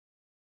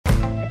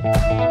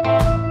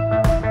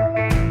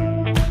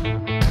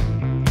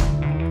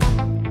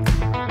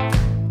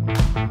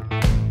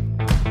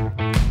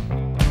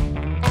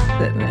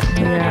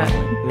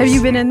Have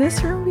you been in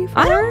this room before?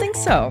 I don't think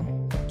so.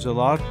 There's a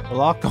lot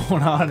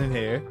going on in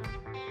here.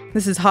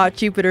 This is Hot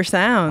Jupiter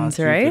Sounds,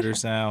 Hot right? Jupiter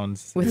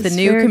Sounds. With It's the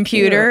new very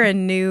computer cute.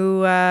 and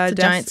new It's a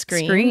giant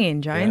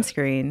screen. Giant Yeah.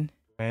 screen.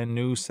 Brand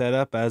new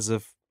setup as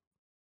of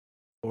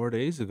 4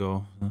 days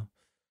ago.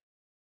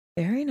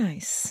 Very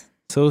nice.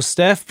 So,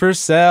 Steph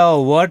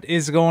Purcell, what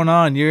is going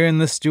on? You're in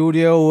the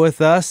studio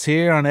with us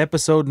here on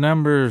episode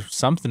number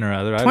something or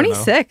other. I don't know.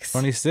 26.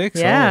 26?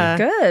 Yeah.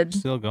 Good.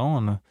 Still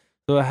going.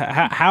 So,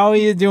 how are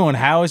you doing?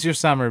 How has your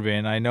summer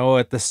been? I know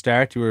at the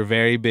start you were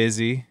very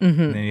busy,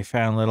 and then you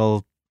found a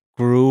little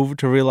groove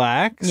to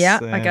relax. Yeah,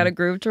 I got a and-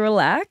 groove to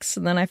relax.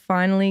 And then I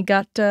finally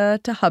got to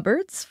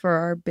Hubbard's for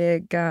our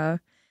big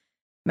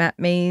Matt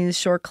Mays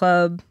Shore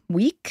Club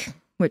week,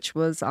 which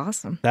was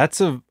awesome. That's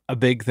a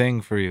big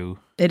thing for you.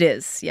 It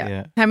is,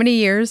 yeah. How many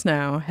years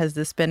now has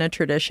this been a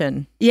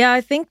tradition? Yeah, I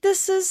think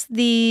this was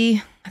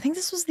the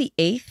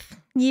 8th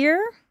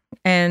year.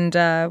 And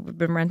we've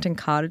been renting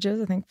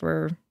cottages, I think,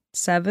 for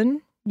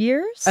 7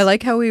 years. I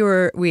like how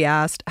we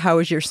asked, how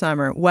was your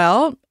summer?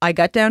 Well, I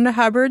got down to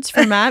Hubbard's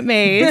for Matt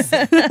Mays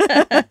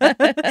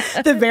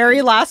the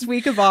very last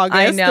week of August.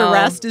 I know. The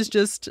rest is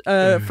just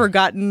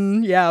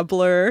forgotten,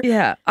 blur.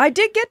 Yeah, I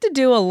did get to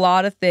do a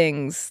lot of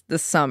things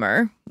this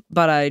summer,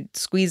 but I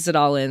squeezed it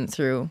all in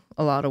through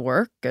a lot of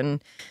work.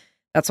 And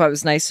that's why it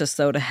was nice just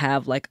though to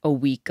have like a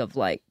week of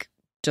like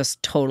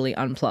just totally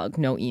unplugged,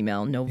 no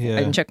email, I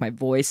didn't check my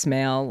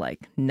voicemail,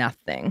 like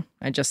nothing.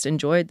 I just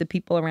enjoyed the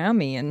people around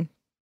me and,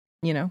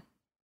 you know.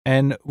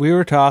 And we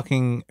were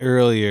talking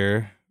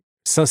earlier,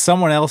 so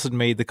someone else had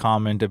made the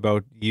comment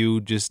about you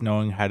just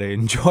knowing how to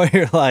enjoy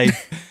your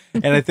life.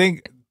 And I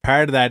think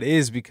part of that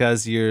is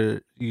because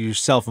you're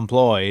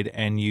self-employed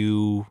and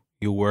you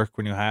work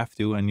when you have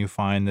to, and you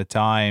find the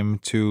time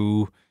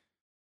to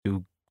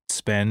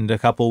spend a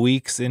couple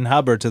weeks in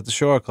Hubbard's at the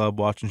Shore Club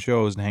watching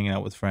shows and hanging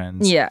out with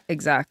friends. Yeah,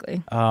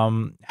 exactly.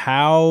 Well,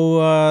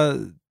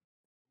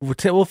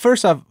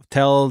 first off,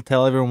 tell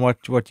everyone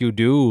what you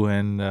do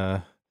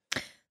and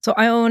So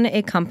I own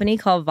a company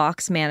called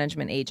Vox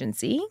Management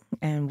Agency,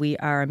 and we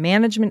are a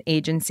management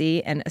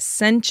agency, and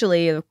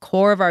essentially the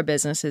core of our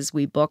business is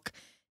we book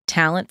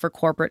talent for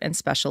corporate and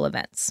special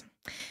events.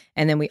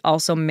 And then we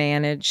also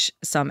manage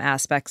some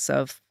aspects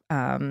of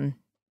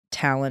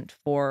talent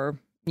for,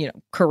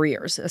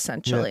 careers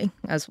essentially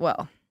as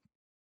well.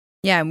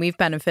 Yeah, and we've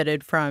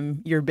benefited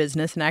from your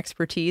business and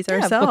expertise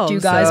I've ourselves. booked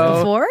you guys so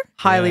before.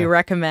 highly Yeah.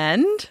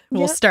 recommend.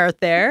 We'll Yeah. start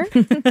there.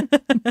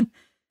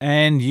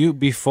 And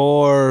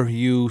before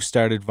you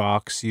started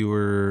Vox, you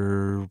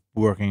were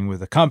working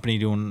with a company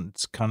doing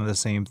kind of the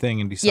same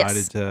thing and decided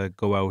Yes. to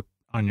go out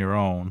on your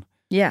own.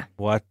 Yeah.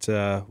 What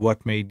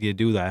made you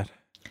do that?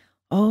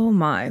 Oh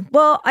my.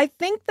 Well, I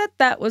think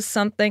that was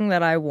something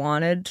that I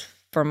wanted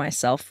for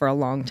myself for a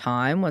long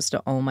time, was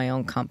to own my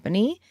own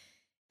company.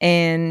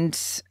 And,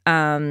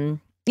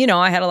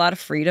 I had a lot of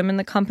freedom in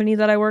the company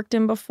that I worked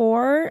in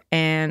before,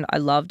 and I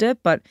loved it.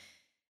 But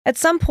at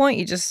some point,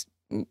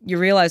 you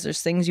realize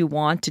there's things you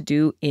want to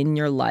do in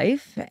your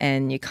life,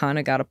 and you kind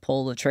of got to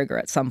pull the trigger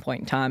at some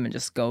point in time and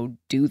just go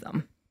do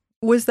them.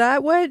 Was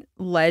that what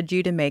led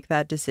you to make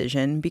that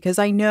decision? Because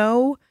I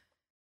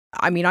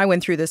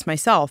went through this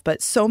myself,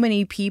 but so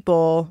many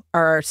people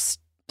are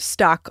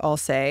stuck, I'll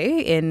say,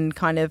 in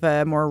kind of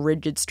a more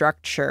rigid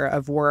structure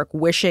of work,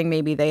 wishing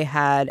maybe they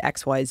had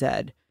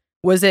XYZ.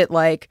 Was it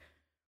like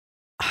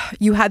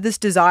you had this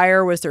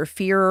desire? Was there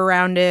fear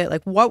around it?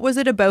 Like, what was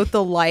it about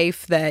the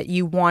life that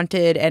you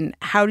wanted, and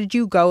how did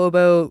you go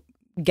about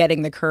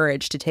getting the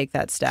courage to take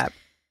that step?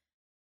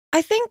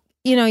 I think,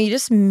 you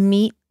just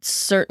meet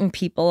certain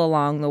people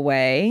along the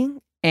way,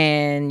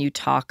 and you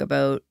talk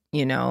about,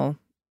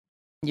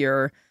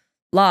 your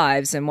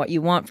lives and what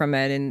you want from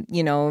it.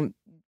 And,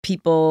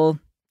 people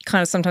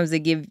kind of sometimes they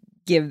give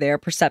their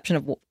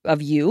perception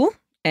of you,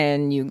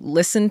 and you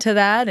listen to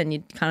that and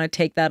you kind of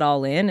take that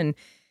all in.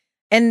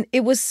 And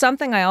it was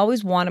something I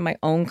always wanted my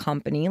own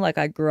company. Like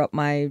I grew up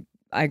in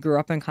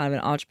kind of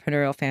an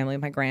entrepreneurial family.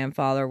 My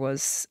grandfather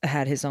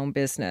had his own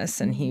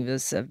business, and he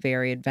was a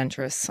very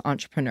adventurous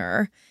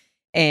entrepreneur.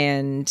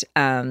 And,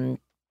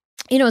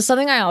 it's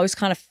something I always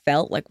kind of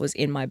felt like was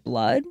in my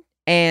blood.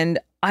 And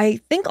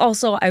I think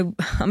also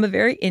I'm a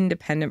very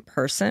independent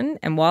person.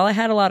 And while I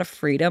had a lot of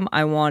freedom,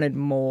 I wanted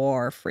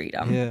more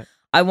freedom. Yeah.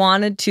 I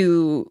wanted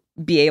to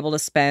be able to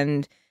if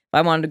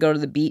I wanted to go to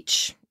the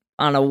beach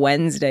on a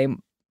Wednesday,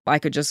 I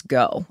could just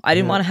go. I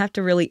didn't want to have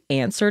to really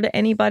answer to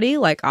anybody.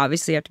 Like,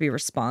 obviously you have to be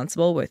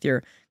responsible with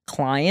your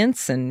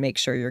clients and make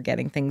sure you're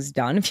getting things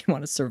done if you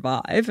want to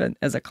survive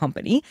as a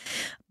company.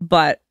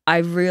 But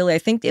I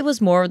think it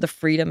was more of the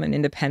freedom and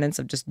independence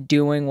of just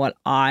doing what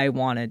I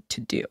wanted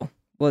to do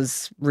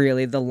was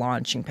really the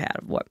launching pad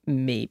of what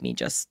made me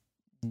just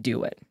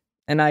do it.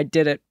 And I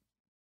did it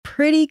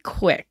pretty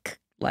quick,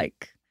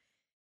 like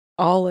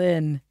All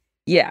in.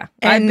 Yeah.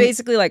 And I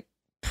basically like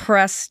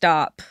press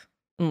stop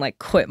and like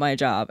quit my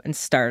job and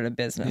started a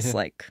business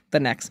like the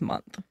next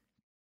month.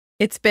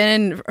 It's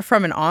been,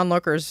 from an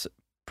onlooker's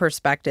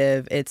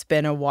perspective, it's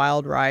been a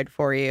wild ride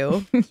for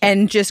you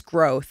and just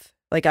growth.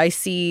 Like I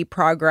see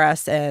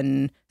progress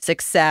and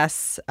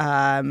success,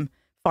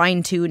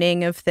 fine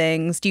tuning of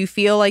things. Do you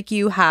feel like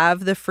you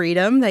have the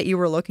freedom that you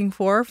were looking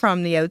for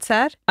from the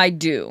outset? I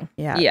do.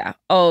 Yeah. Yeah.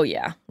 Oh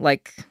yeah.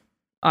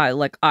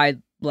 I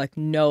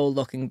no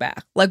looking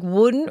back. Like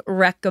wouldn't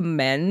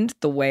recommend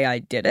the way I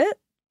did it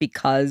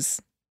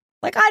because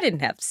like I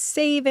didn't have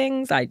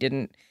savings. I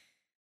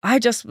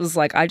just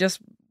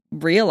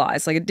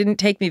realized like it didn't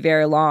take me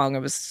very long. It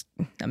was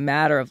a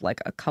matter of like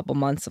a couple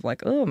months of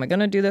like, oh, am I going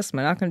to do this? Am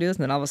I not going to do this?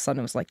 And then all of a sudden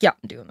it was like, yeah,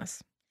 I'm doing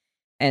this.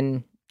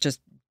 And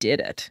just did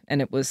it.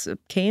 And it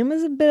came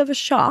as a bit of a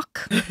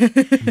shock.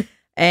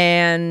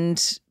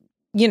 And,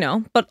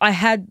 but I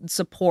had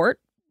support,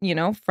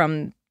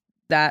 from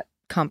that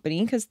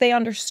company because they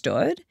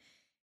understood.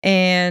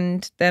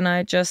 And then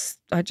I just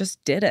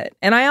did it.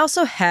 And I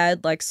also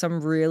had like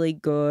some really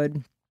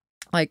good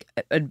like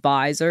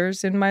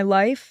advisors in my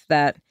life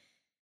that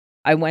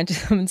I went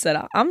to them and said,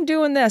 I'm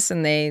doing this.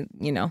 And they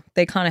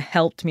kind of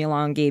helped me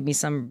along, gave me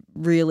some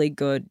really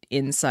good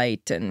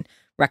insight and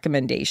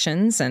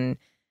recommendations. And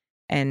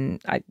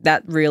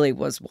that really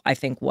was, I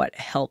think, what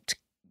helped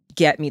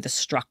get me the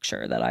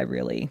structure that I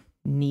really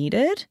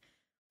needed,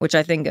 which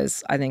I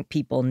think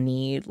people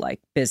need like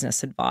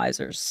business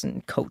advisors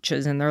and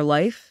coaches in their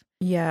life.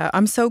 Yeah,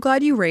 I'm so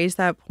glad you raised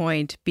that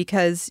point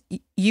because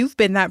you've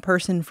been that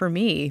person for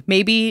me.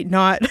 Maybe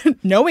not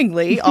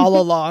knowingly all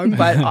along,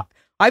 but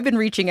I've been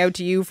reaching out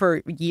to you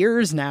for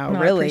years now, No,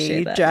 really. I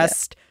appreciate that,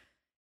 Just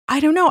I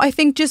don't know. I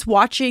think just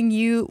watching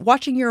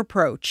your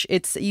approach,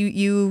 it's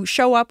you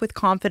show up with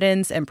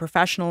confidence and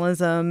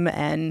professionalism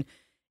and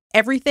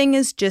everything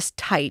is just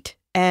tight.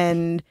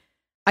 And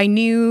I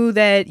knew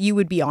that you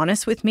would be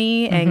honest with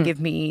me and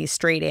give me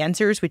straight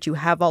answers, which you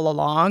have all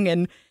along.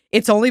 And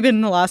it's only been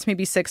in the last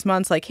maybe 6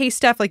 months, like, hey,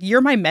 Steph, like, you're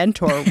my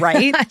mentor,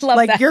 right? I love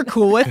like, that. You're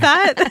cool with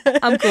that?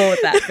 I'm cool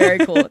with that. Very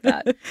cool with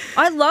that.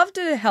 I love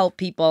to help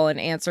people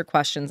and answer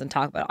questions and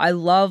talk about it. I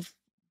love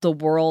the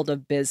world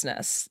of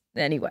business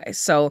anyway.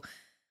 So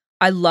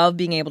I love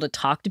being able to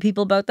talk to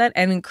people about that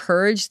and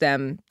encourage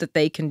them that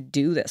they can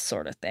do this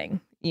sort of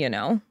thing,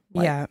 Like,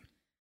 yeah.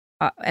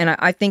 And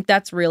I think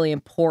that's really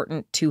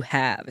important to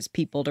have is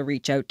people to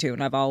reach out to.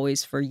 And I've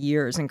always for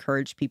years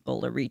encouraged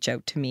people to reach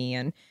out to me.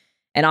 And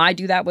I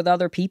do that with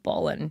other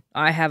people. And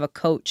I have a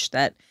coach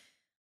that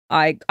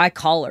I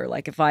call her.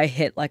 Like if I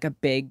hit like a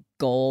big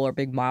goal or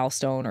big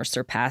milestone or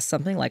surpass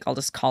something, like I'll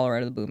just call her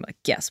out of the blue. Like,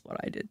 guess what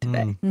I did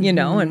today,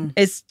 And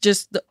it's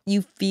just,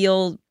 you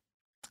feel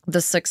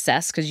the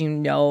success because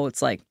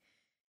it's like,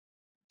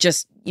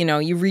 just,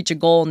 you reach a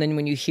goal. And then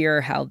when you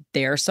hear how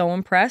they're so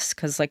impressed,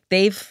 because like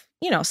they've,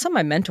 some of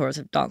my mentors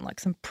have done like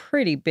some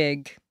pretty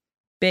big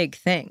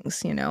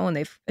things, and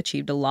they've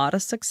achieved a lot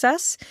of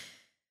success.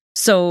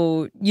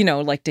 So,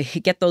 like to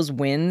get those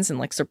wins and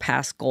like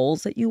surpass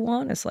goals that you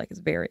want is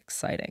very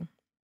exciting.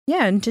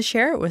 Yeah. And to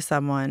share it with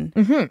someone.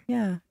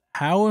 Yeah.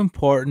 How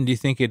important do you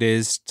think it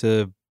is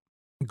to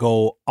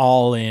go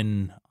all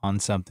in on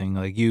something?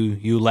 Like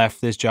you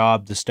left this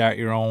job to start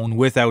your own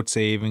without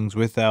savings,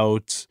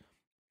 without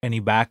any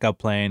backup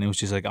plan. It was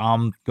just like,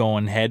 I'm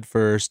going head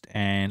first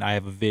and I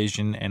have a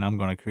vision and I'm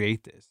going to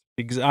create this.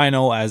 Because I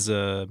know as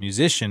a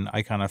musician,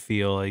 I kind of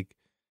feel like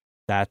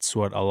that's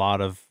what a lot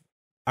of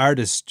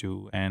artists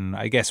do. And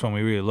I guess when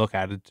we really look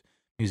at it,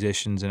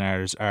 musicians and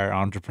artists are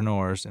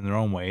entrepreneurs in their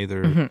own way.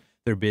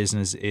 Their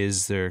business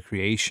is their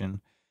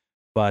creation.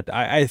 But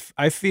I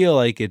feel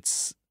like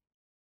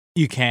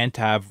you can't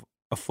have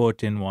a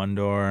foot in one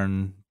door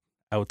and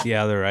out the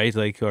other, right?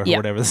 Like, or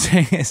whatever the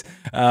saying is.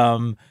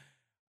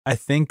 I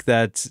think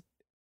that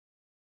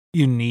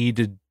you need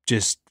to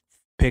just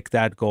pick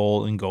that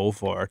goal and go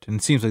for it. And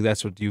it seems like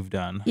that's what you've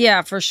done.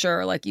 Yeah, for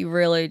sure. Like you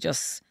really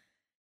just,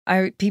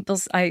 I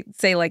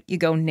say like you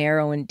go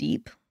narrow and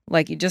deep.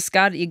 Like you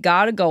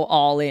got to go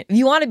all in. If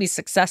you want to be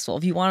successful,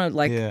 if you want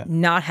to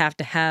not have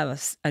to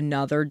have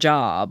another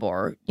job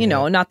or,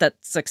 not that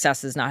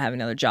success is not having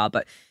another job,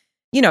 but,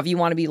 if you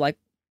want to be like,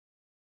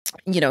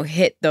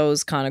 hit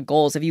those kind of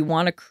goals, if you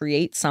want to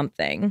create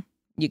something,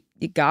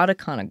 you got to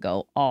kind of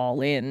go all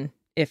in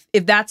if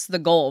that's the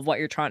goal of what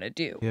you're trying to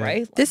do,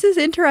 right? This is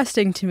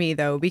interesting to me,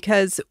 though,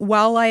 because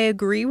while I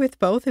agree with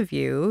both of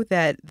you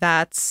that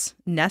that's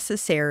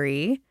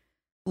necessary,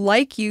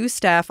 like you,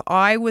 Steph,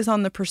 I was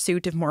on the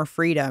pursuit of more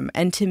freedom.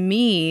 And to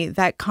me,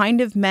 that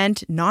kind of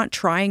meant not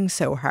trying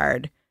so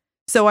hard.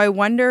 So I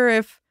wonder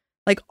if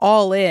like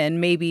all in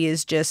maybe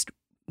is just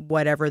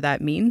whatever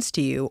that means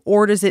to you,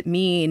 or does it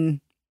mean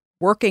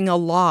working a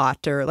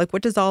lot, or like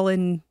what does all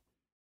in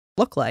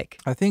look like?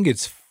 I think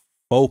it's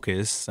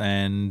focus.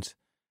 And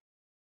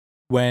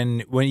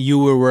when you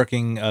were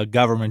working a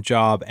government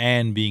job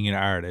and being an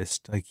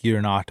artist, like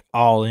you're not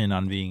all in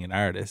on being an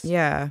artist.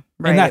 Yeah,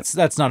 right. And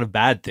that's not a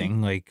bad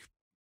thing. Like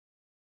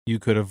you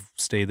could have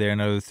stayed there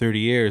another 30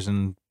 years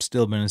and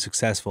still been a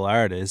successful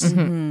artist.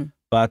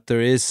 But there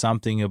is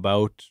something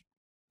about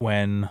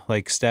when,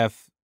 like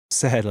Steph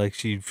said, like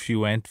she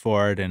went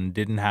for it and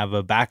didn't have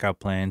a backup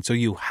plan. So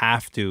you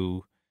have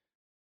to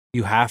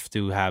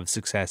have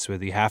success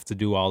with it. You have to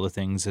do all the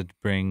things that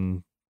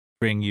bring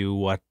you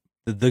what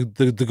the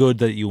good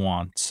that you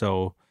want.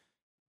 So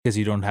because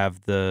you don't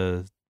have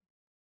the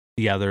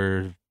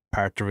other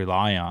part to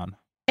rely on.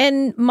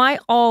 And my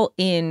all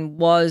in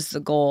was the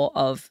goal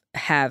of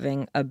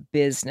having a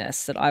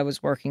business that I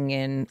was working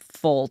in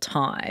full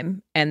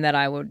time and that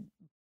I would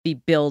be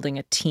building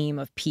a team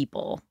of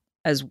people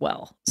as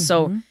well.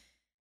 So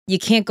you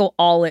can't go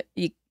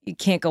you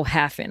can't go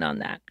half in on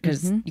that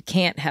because you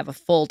can't have a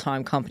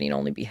full-time company and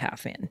only be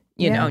half in,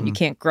 you know, and you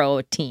can't grow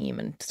a team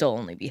and still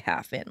only be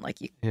half in. Like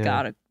you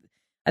gotta,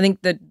 I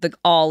think that the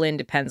all in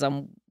depends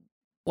on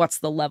what's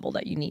the level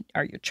that you need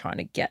or you're trying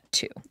to get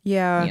to.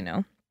 Yeah. You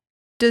know?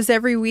 Does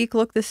every week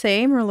look the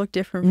same or look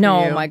different for you?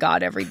 No, my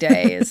God, every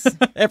day is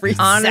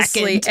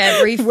honestly second.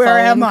 every phone Where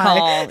am I?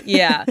 call.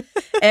 Yeah.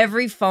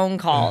 Every phone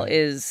call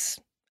is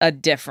a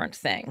different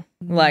thing.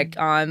 Like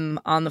I'm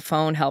on the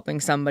phone helping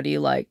somebody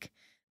like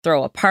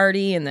throw a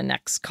party, and the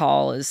next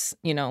call is,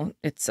 you know,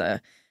 it's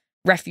a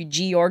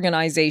refugee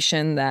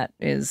organization that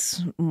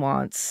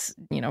wants,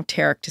 you know,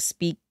 Tarek to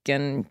speak,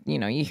 and, you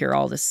know, you hear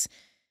all this,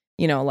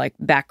 you know, like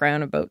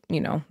background about, you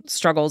know,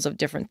 struggles of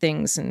different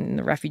things in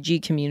the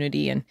refugee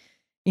community. And,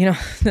 you know,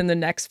 then the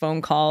next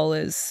phone call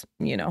is,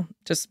 you know,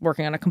 just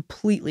working on a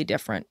completely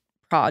different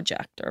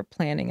project or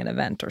planning an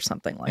event or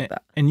something like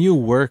that. And you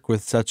work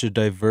with such a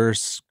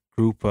diverse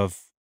group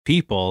of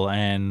people.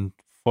 And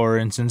for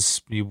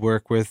instance, you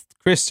work with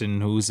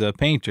Kristen, who's a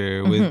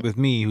painter, with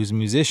me, who's a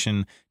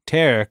musician,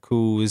 Tarek,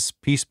 who is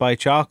Piece by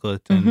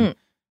Chocolate, and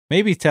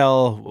maybe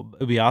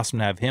it'd be awesome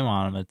to have him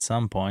on him at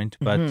some point.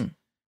 But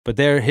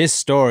his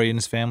story and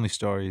his family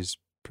story is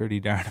pretty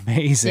darn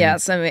amazing.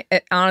 Yes, I mean,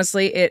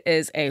 honestly, it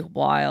is a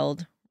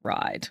wild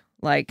ride.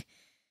 Like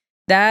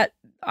that,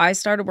 I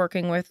started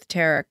working with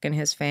Tarek and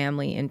his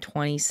family in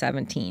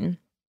 2017.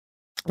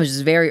 Which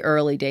is very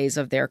early days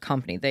of their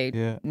company. They,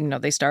 you know,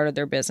 they started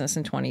their business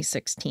in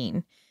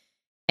 2016,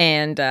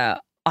 and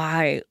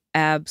I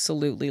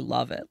absolutely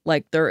love it.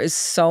 Like there is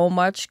so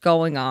much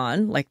going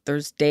on. Like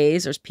there's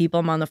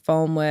people I'm on the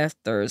phone with.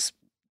 There's,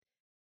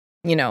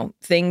 you know,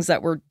 things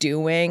that we're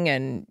doing,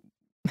 and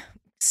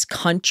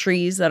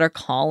countries that are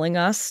calling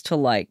us to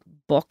like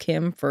book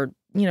him for,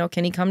 you know,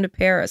 can he come to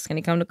Paris? Can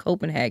he come to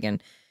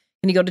Copenhagen?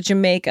 Can he go to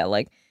Jamaica?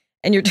 Like,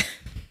 and you're.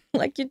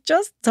 Like you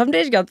just, some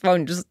days you got the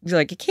phone, you're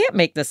like, you can't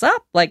make this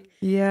up. Like,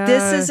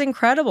 this is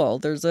incredible.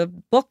 There's a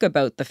book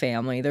about the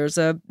family. There's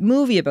a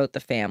movie about the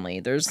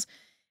family.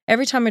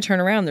 Every time I turn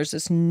around, there's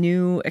this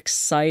new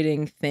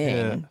exciting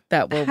thing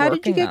that we're working on. How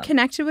did you get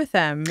connected with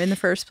them in the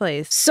first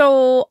place?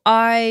 So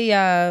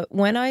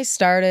when I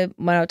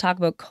would talk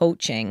about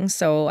coaching,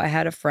 so I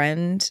had a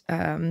friend,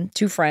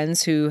 two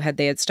friends who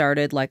had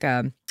started like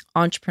a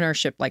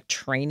entrepreneurship, like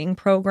training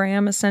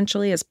program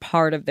essentially as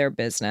part of their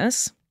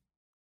business.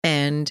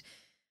 And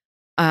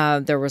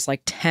there was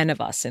like 10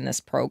 of us in this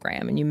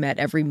program, and you met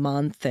every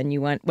month, and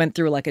you went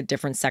through like a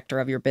different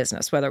sector of your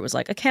business, whether it was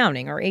like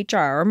accounting or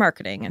HR or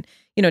marketing, and,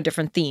 you know,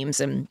 different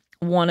themes. And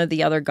one of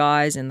the other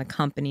guys in the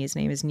company, his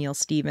name is Neil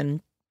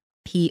Steven,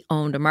 he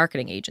owned a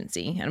marketing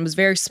agency, and it was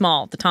very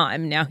small at the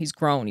time. Now he's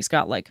grown. He's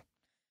got like,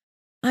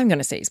 I'm going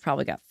to say he's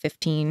probably got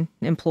 15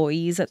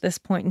 employees at this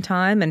point in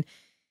time. And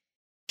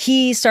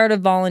he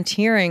started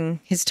volunteering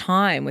his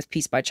time with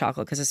Piece by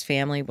Chocolate because his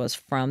family was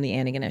from the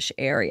Antigonish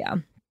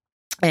area.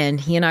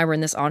 And he and I were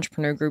in this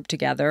entrepreneur group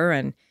together.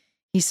 And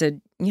he said,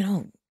 you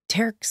know,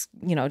 Tarek's,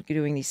 you know,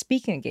 doing these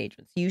speaking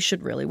engagements. You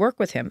should really work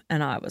with him.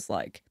 And I was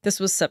like, this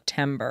was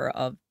September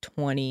of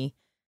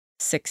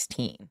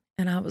 2016.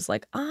 And I was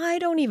like, I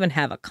don't even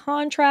have a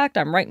contract.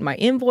 I'm writing my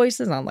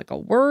invoices on like a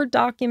Word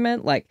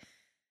document. Like,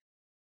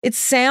 it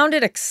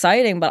sounded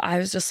exciting, but I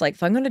was just like,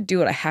 if I'm going to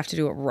do it, I have to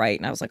do it right.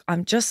 And I was like,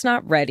 I'm just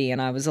not ready.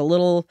 And I was a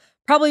little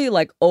probably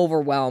like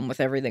overwhelmed with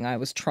everything I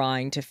was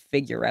trying to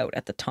figure out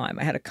at the time.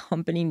 I had a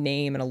company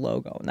name and a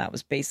logo, and that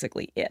was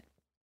basically it.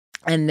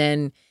 And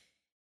then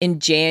in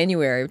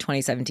January of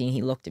 2017,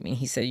 he looked at me and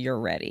he said, you're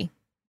ready.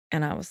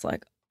 And I was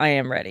like, I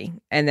am ready.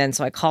 And then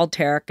so I called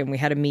Tarek and we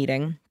had a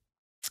meeting.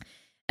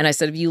 And I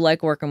said, if you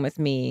like working with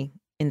me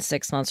in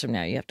 6 months from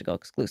now, you have to go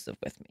exclusive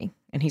with me.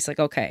 And he's like,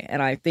 okay.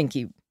 And I think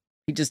he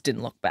just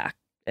didn't look back.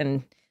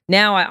 And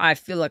now I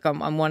feel like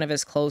I'm one of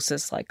his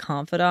closest like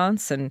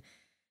confidants. And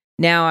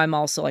now I'm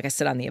also, like I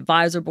said, on the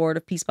advisor board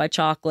of Piece by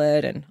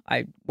Chocolate. And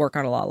I work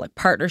on a lot of like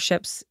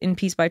partnerships in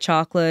Piece by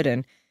Chocolate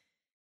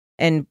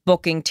and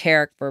booking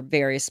Tarek for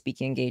various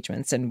speaking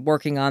engagements and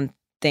working on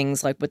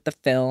things like with the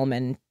film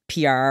and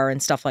PR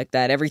and stuff like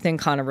that. Everything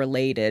kind of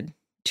related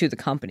to the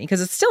company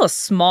because it's still a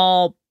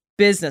small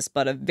business,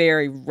 but a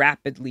very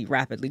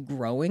rapidly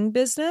growing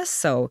business.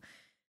 So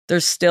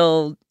there's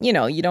still, you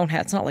know,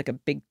 it's not like a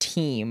big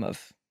team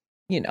of,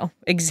 you know,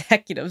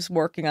 executives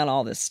working on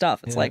all this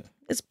stuff. It's like,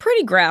 it's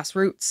pretty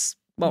grassroots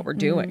what we're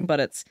doing,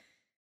 but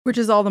which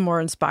is all the more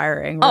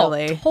inspiring,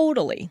 really. Oh,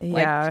 totally.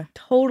 Yeah. Like,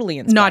 totally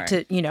inspiring. Not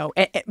to, you know,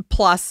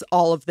 plus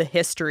all of the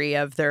history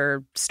of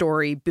their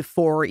story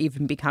before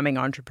even becoming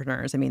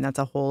entrepreneurs. I mean, that's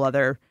a whole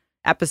other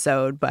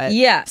episode, but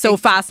so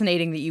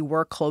fascinating that you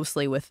work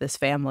closely with this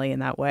family in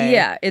that way.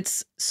 Yeah,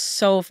 it's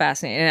so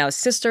fascinating. And now his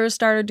sister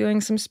started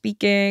doing some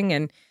speaking,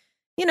 and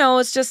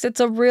it's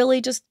a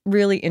really, just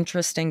really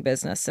interesting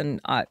business. And,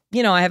 I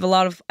feel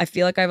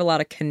like I have a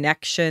lot of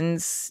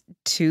connections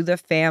to the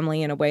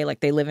family in a way. Like,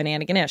 they live in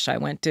Antigonish. I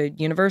went to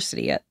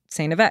university at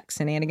St. Avex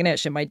in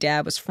Antigonish, and my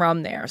dad was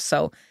from there.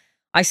 So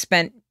I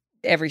spent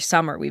every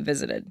summer, we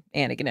visited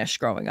Antigonish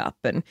growing up.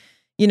 And,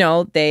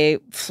 they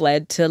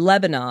fled to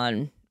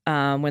Lebanon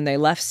when they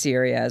left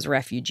Syria as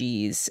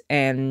refugees.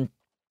 And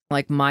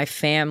like, my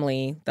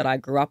family that I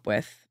grew up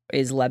with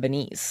is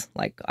Lebanese.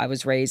 Like, I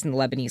was raised in the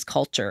Lebanese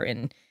culture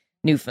in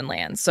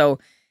Newfoundland. So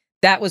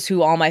that was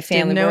who all my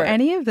family Didn't know were.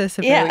 any of this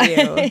about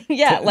you.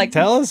 Yeah. Like,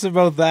 tell us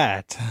about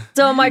that.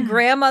 so my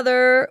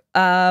grandmother,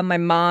 my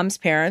mom's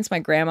parents, my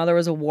grandmother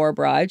was a war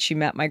bride. She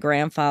met my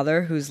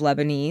grandfather, who's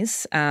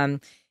Lebanese.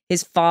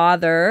 His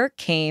father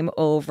came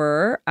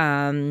over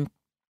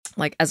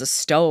like as a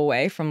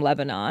stowaway from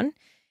Lebanon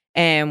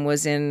and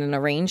was in an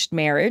arranged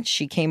marriage.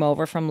 She came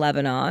over from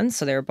Lebanon.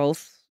 So they were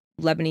both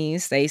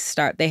Lebanese.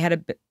 They had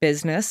a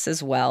business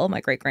as well.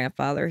 My great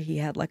grandfather, he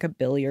had like a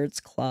billiards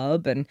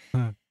club, and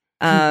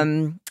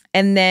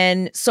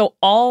then so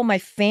all my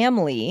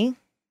family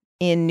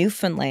in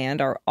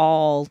Newfoundland are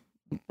all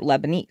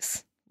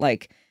Lebanese,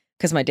 like,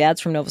 because my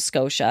dad's from Nova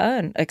Scotia,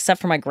 and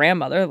except for my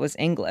grandmother, it was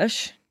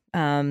English.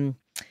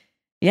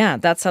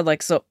 That's how,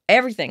 like, so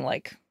everything,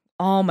 like,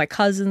 all my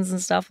cousins and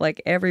stuff,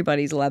 like,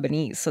 everybody's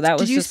Lebanese. So that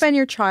was. Did you spend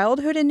your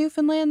childhood in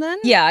Newfoundland then?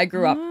 Yeah, I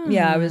grew up.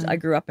 Yeah, I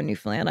grew up in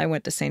Newfoundland. I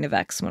went to St.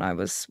 Avex when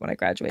I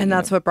graduated. And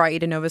that's what brought you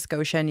to Nova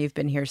Scotia, and you've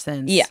been here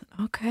since. Yeah.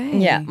 Okay.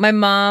 Yeah. My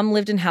mom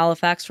lived in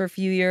Halifax for a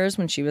few years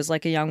when she was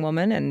like a young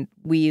woman, and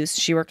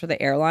she worked for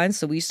the airlines,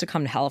 so we used to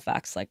come to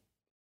Halifax like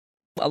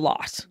a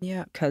lot.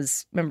 Yeah.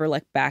 Because remember,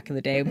 like, back in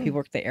the day when people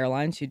worked at the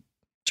airlines, you'd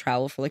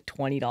travel for like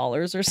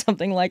 $20 or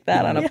something like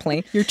that on a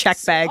plane. Your check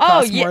bag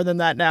costs more than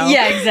that now.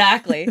 Yeah,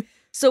 exactly.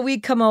 So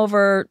we'd come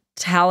over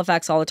to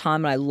Halifax all the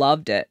time, and I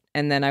loved it.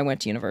 And then I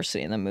went to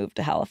university and then moved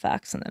to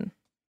Halifax, and then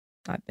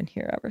I've been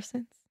here ever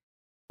since.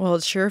 Well,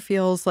 it sure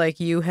feels like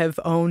you have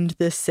owned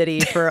this city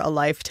for a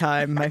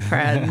lifetime, my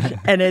friend.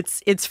 And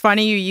it's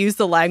funny you use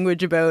the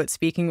language about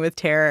speaking with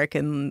Tarek,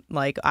 and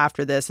like,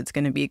 after this, it's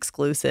going to be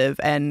exclusive.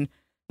 And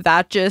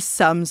that just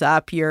sums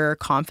up your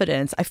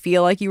confidence. I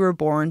feel like you were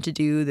born to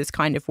do this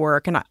kind of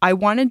work. And I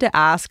wanted to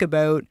ask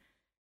about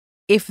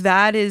if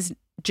that is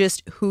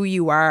just who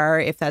you are,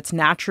 if that's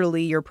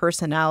naturally your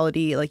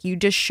personality. Like, you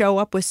just show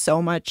up with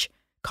so much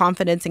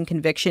confidence and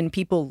conviction.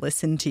 People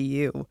listen to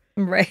you.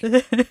 Right.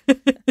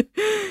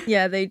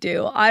 Yeah, they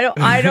do. I don't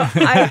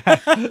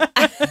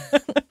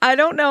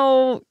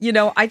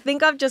know. I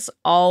think I've just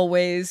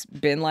always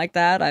been like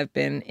that. I've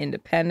been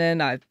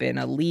independent. I've been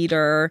a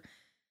leader.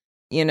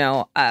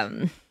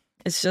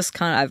 It's just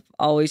kind of, I've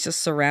always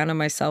just surrounded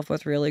myself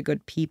with really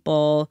good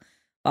people.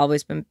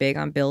 Always been big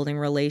on building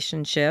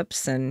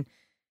relationships. And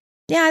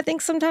yeah, I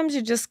think sometimes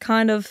you just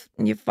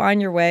you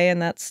find your way,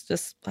 and that's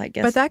just, I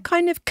guess. But that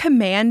kind of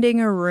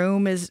commanding a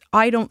room is,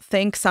 I don't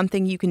think,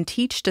 something you can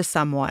teach to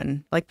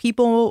someone. Like,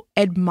 people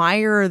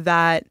admire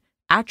that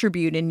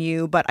attribute in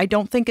you, but I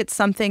don't think it's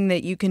something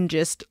that you can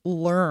just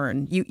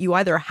learn. You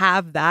either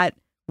have that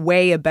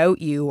way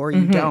about you or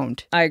you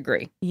don't. I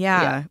agree.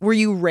 Yeah. Were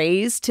you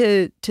raised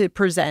to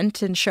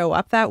present and show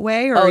up that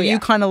way, or are you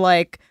kind of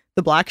like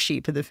the black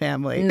sheep of the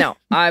family? No,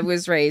 I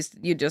was raised,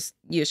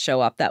 you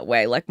show up that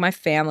way. Like, my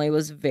family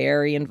was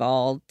very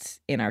involved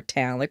in our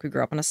town. Like, we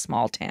grew up in a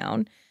small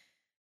town.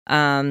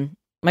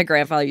 My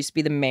grandfather used to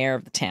be the mayor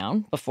of the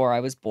town before I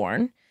was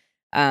born.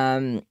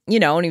 And he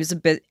was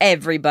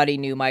everybody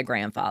knew my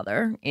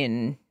grandfather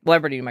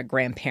everybody knew my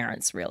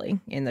grandparents, really,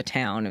 in the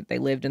town. They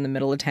lived in the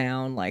middle of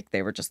town. Like,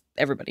 they were just,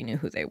 everybody knew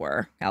who they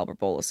were. Albert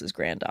Bolus's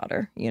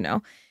granddaughter,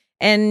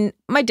 And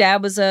my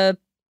dad was a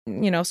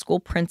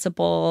school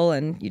principal,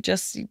 and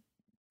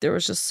there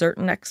was just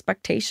certain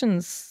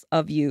expectations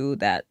of you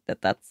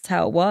that's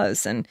how it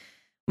was. And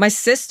my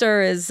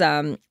sister is,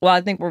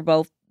 I think we're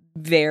both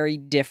very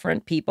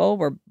different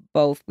people.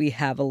 We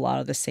have a lot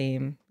of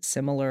the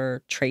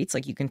similar traits.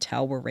 Like, you can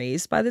tell we're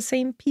raised by the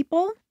same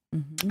people.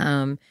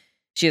 Mm-hmm.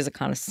 She has a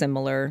kind of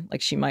similar,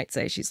 like, she might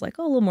say she's like,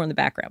 a little more in the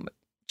background, but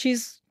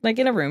she's like,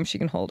 in a room, she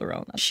can hold her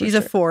own. She's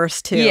a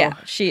force too. Yeah,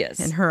 she is.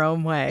 In her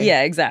own way.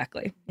 Yeah,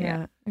 exactly.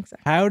 Yeah,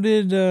 exactly. How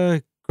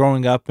did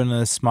growing up in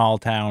a small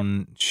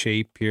town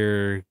shape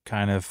your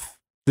kind of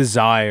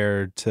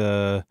desire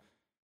to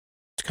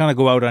kind of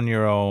go out on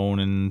your own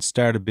and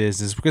start a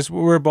business? Because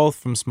we're both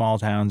from small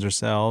towns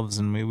ourselves,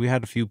 and we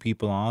had a few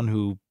people on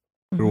who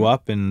grew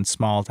up in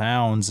small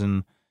towns,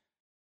 and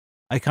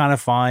I kind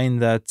of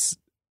find that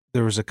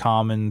there was a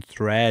common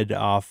thread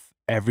of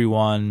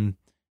everyone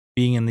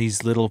being in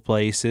these little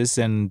places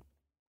and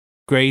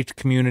great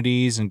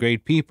communities and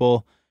great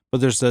people,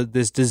 but there's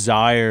this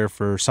desire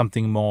for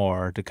something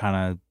more, to kind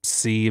of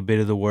see a bit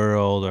of the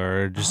world,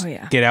 or just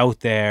get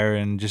out there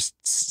and just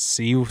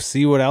see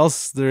what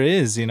else there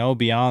is,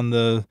 beyond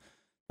the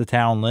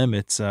town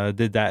limits.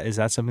 Is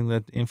that something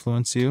that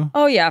influenced you?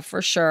 Oh yeah,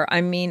 for sure.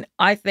 I mean,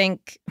 I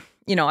think,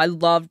 I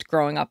loved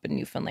growing up in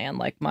Newfoundland.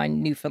 Like, my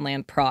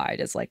Newfoundland pride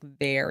is like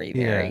very,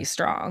 very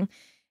strong.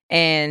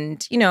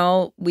 And,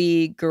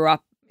 we grew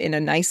up in a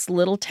nice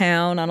little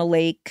town on a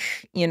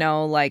lake, you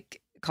know,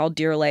 like called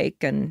Deer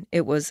Lake. And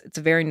it's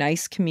a very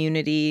nice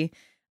community.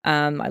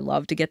 I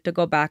love to get to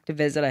go back to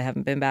visit. I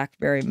haven't been back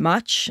very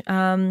much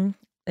in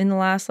the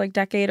last like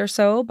decade or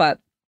so, but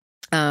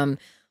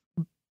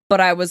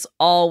I was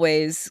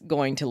always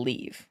going to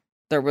leave.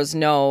 There was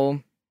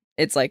no,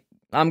 it's like,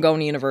 I'm going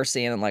to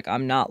university and I'm like,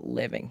 I'm not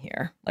living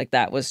here. Like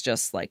that was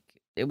just like,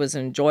 it was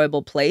an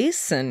enjoyable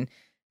place and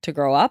to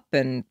grow up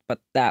but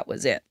that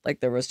was it. Like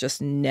there was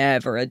just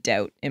never a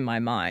doubt in my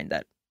mind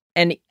that,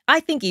 and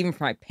I think even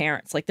for my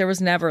parents, like there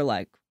was never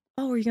like,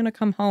 oh, are you going to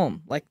come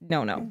home? Like,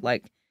 no,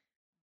 like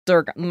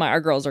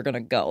our girls are going to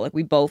go. Like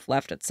we both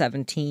left at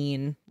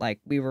 17. Like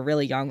we were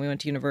really young. We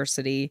went to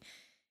university.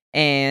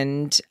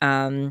 And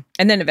then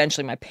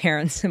eventually my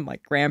parents and my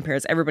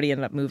grandparents, everybody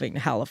ended up moving to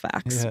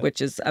Halifax,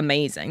 which is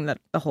amazing that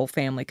the whole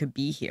family could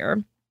be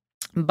here.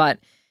 But,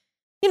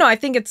 you know, I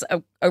think it's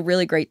a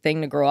really great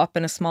thing to grow up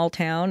in a small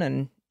town.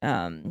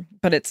 And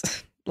but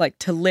it's like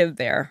to live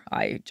there,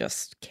 I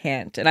just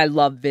can't. And I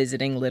love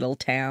visiting little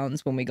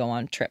towns when we go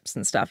on trips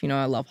and stuff. You know,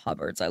 I love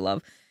Hubbards. I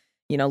love,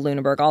 you know,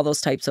 Lunenburg, all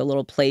those types of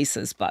little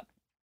places. But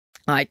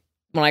when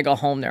I go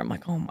home there, I'm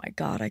like, oh my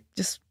God,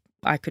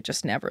 I could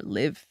just never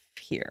live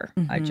here.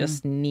 I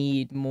just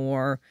need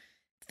more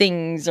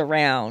things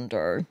around,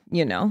 or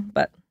you know,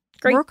 but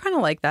great. We're kind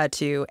of like that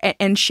too,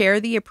 and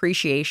share the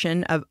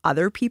appreciation of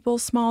other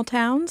people's small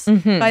towns.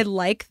 I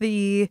like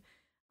I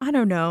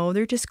don't know,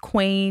 they're just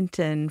quaint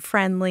and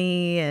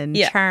friendly and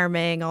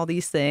charming, all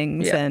these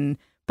things.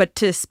 But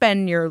to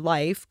spend your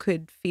life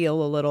could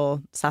feel a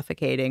little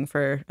suffocating,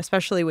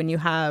 especially when you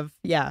have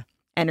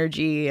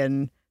energy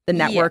and the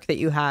network that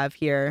you have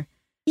here.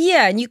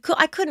 And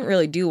I couldn't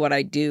really do what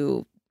I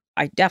do.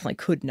 I definitely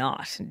could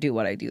not do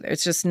what I do there.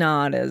 It's just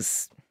not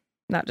as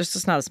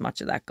much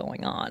of that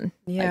going on.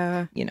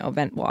 Like, you know,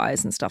 event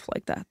wise and stuff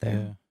like that there.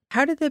 Yeah.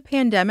 How did the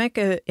pandemic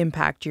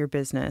impact your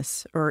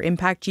business or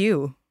impact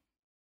you?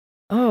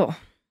 Oh,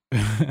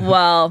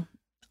 well,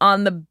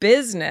 on the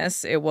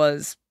business, it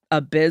was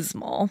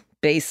abysmal,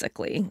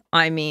 basically.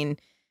 I mean, it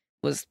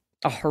was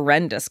a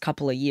horrendous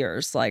couple of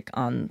years, like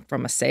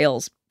from a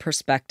sales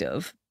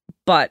perspective.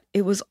 But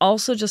it was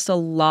also just a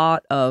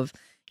lot of,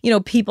 you know,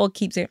 people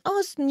keep saying,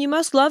 oh, you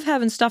must love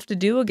having stuff to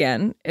do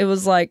again. It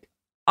was like,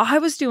 I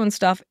was doing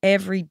stuff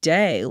every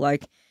day.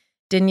 Like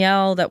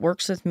Danielle that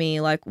works with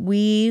me, like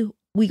we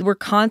had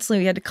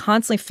to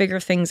constantly figure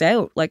things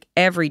out like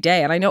every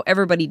day. And I know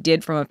everybody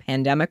did from a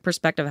pandemic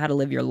perspective, how to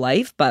live your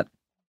life. But,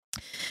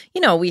 you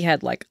know, we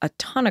had like a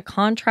ton of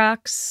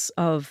contracts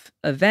of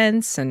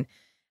events and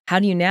how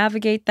do you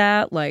navigate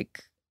that?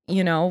 Like,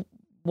 you know,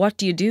 what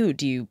do you do?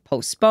 Do you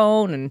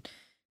postpone and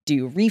do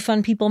you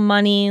refund people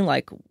money?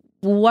 Like,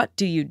 what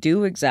do you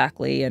do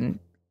exactly? And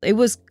it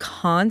was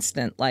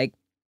constant, like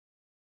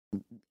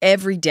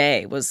every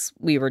day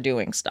we were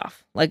doing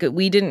stuff. Like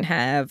we didn't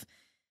have,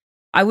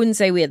 I wouldn't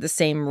say we had the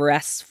same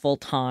restful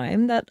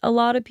time that a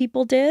lot of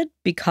people did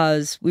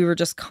because we were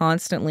just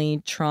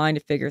constantly trying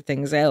to figure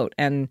things out.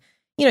 And,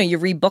 you know, you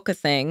rebook a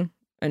thing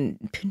and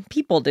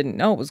people didn't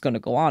know it was going to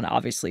go on,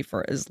 obviously,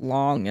 for as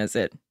long as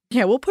it.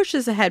 Yeah, we'll push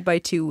this ahead by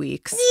 2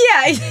 weeks.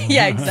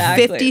 Yeah,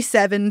 exactly.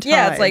 57 times.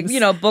 Yeah, it's like, you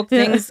know, book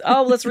things.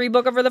 Oh, let's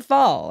rebook it for the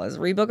fall. Let's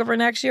rebook it for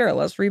next year.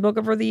 Let's rebook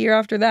it for the year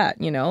after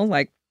that. You know,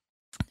 like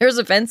there's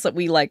events that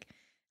we like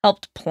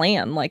helped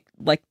plan, like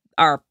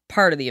our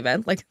part of the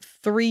event, like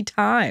 3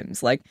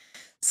 times. Like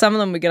some of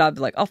them we get out and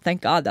be like, oh,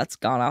 thank God that's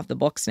gone off the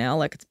books now.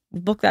 Like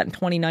book that in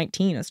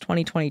 2019. It's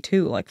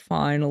 2022. Like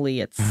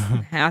finally it's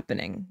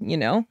happening, you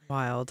know?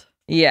 Wild.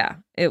 Yeah,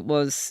 it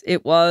was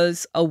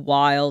a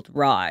wild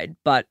ride,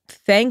 but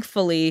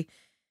thankfully,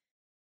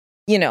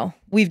 you know,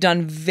 we've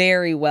done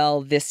very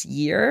well this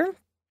year.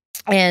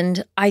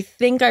 And I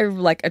think I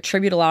like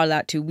attribute a lot of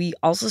that to, we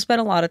also spent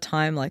a lot of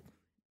time like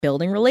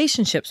building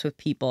relationships with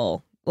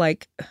people,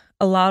 like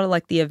a lot of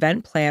like the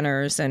event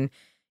planners and,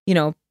 you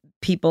know,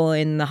 people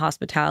in the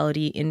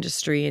hospitality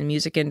industry and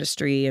music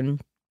industry, and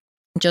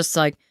just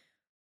like,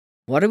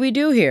 what do we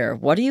do here?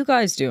 What are you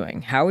guys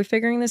doing? How are we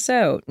figuring this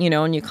out? You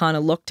know, and you kind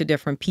of look to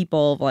different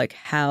people of like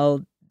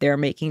how they're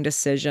making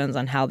decisions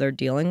on how they're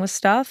dealing with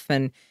stuff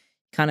and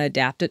kind of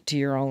adapt it to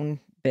your own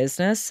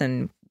business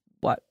and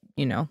what,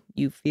 you know,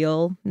 you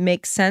feel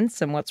makes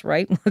sense and what's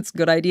right, what's a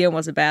good idea, and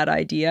what's a bad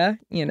idea,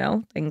 you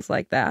know, things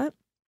like that.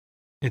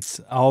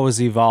 It's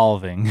always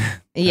evolving.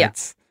 Yeah.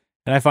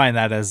 And I find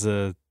that as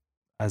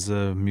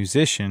a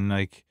musician,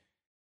 like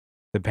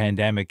the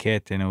pandemic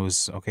hit and it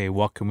was, okay,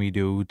 what can we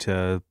do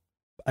to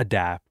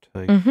adapt?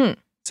 Like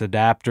it's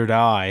adapt or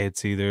die.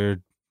 It's either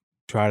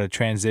try to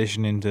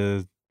transition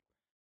into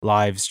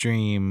live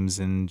streams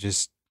and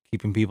just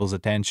keeping people's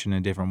attention a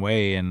different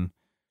way. And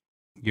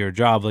your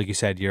job, like you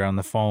said, you're on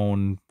the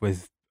phone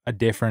with a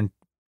different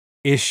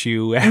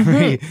issue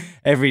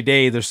every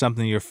day. There's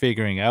something you're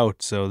figuring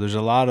out. So there's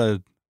a lot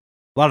of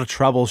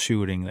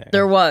troubleshooting there.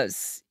 There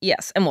was,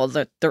 yes, and well,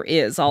 there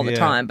is all the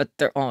time. But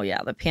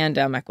the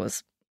pandemic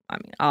was. I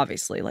mean,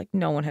 obviously, like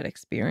no one had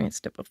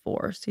experienced it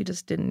before, so you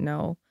just didn't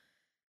know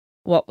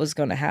what was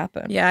going to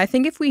happen. Yeah, I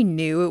think if we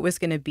knew it was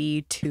going to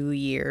be 2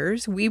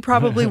 years, we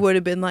probably would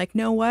have been like,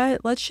 know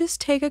what? Let's just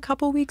take a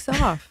couple weeks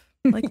off.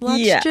 Like,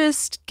 let's Yeah.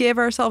 just give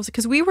ourselves,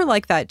 because we were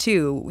like that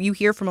too. You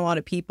hear from a lot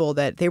of people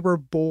that they were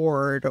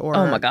bored or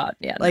Oh my God.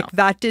 Yeah. like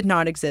that did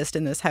not exist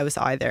in this house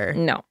either.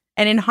 No.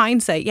 And in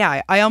hindsight,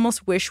 yeah, I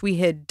almost wish we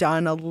had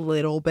done a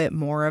little bit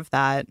more of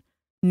that,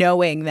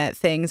 knowing that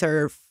things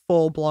are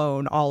full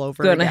blown all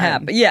over Going to again.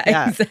 happen.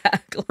 Yeah,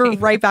 exactly. We're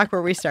right back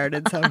where we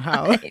started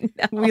somehow. I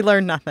know. We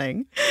learned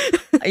nothing.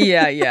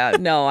 Yeah.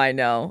 No, I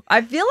know.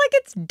 I feel like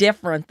it's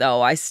different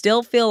though. I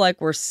still feel like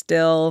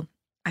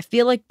I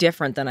feel like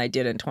different than I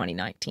did in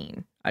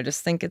 2019. I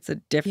just think it's a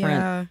different,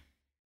 Yeah.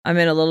 I'm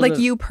in a little Like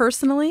bit, you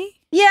personally?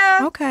 yeah,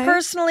 Okay.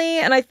 personally.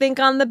 And I think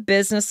on the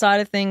business side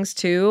of things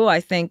too,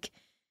 I think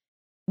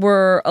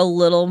we're a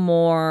little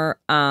more,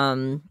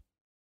 I'm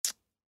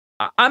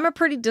a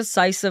pretty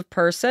decisive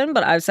person,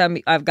 but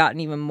I've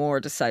gotten even more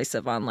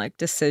decisive on like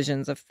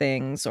decisions of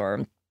things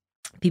or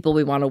people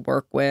we want to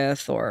work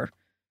with or,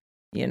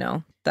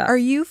 that. Are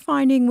you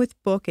finding with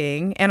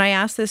booking, and I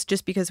ask this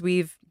just because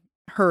we've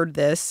heard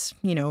this,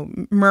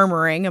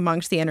 murmuring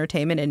amongst the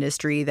entertainment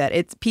industry that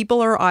it's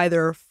people are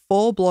either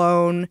full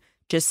blown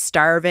just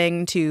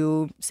starving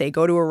to say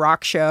go to a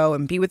rock show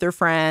and be with their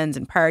friends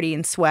and party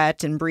and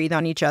sweat and breathe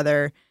on each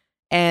other.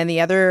 And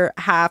the other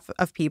half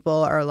of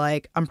people are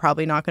like, I'm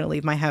probably not going to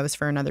leave my house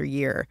for another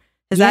year.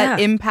 Has that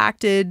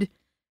impacted,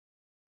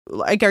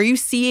 like, are you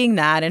seeing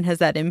that, and has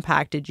that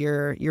impacted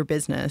your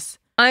business?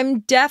 I'm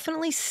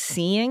definitely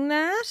seeing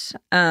that,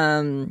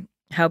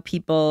 how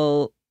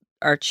people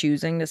are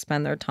choosing to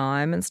spend their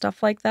time and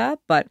stuff like that.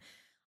 But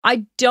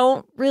I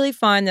don't really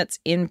find that's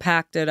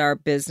impacted our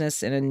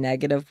business in a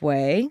negative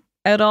way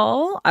at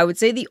all. I would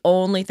say the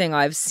only thing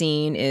I've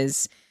seen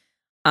is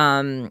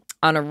on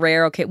a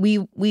rare, okay,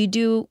 we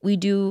do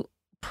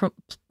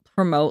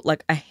promote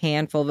like a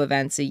handful of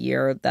events a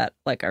year that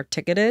like are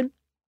ticketed,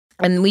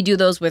 and we do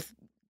those with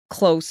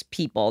close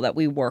people that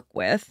we work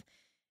with.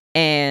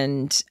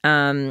 And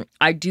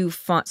I do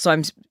fun. So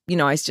I'm,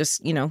 I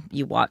just,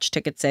 you watch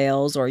ticket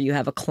sales or you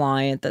have a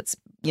client that's,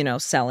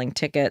 selling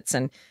tickets.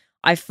 And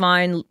I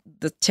find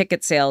the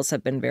ticket sales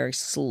have been very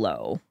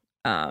slow,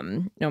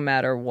 no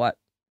matter what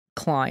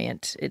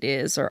client it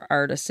is or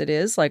artist it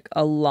is. Like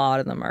a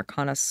lot of them are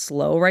kind of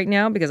slow right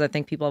now because I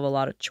think people have a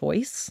lot of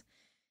choice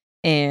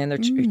and they're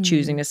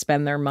choosing to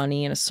spend their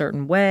money in a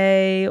certain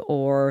way,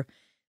 or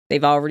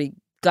they've already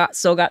got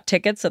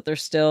tickets that they're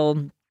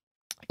still,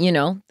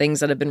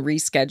 things that have been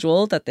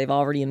rescheduled that they've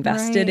already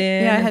invested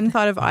in. Yeah, I hadn't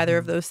thought of either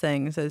of those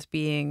things as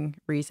being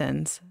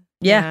reasons.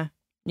 Yeah.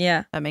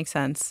 That makes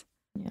sense.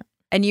 Yeah.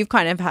 And you've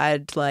kind of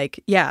had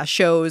like,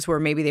 shows where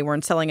maybe they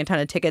weren't selling a ton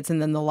of tickets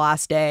and then the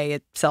last day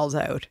it sells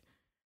out.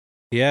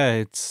 Yeah,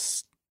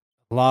 it's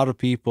a lot of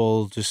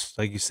people, just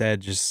like you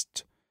said,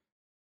 just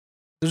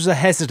there's a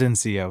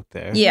hesitancy out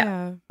there.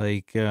 Yeah.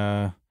 Like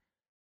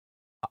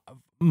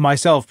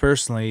myself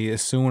personally,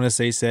 as soon as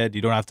they said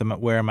you don't have to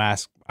wear a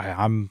mask,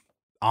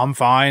 I'm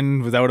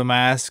fine without a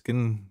mask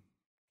and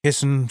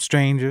kissing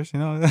strangers,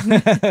 But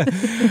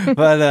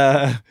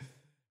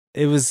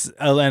it was,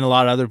 and a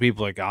lot of other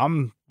people like,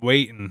 I'm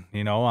waiting,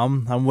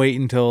 I'm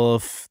waiting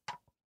till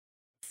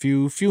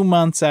few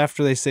months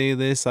after they say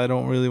this. I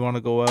don't really want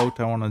to go out.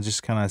 I want to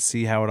just kind of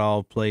see how it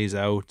all plays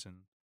out. And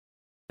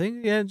I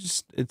think,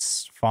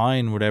 it's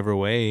fine whatever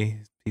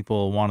way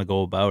people want to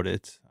go about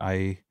it.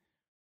 I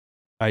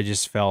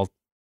just felt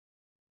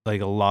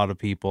like a lot of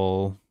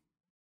people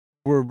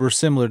were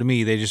similar to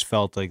me. They just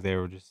felt like they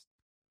were just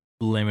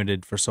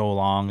limited for so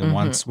long, and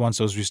once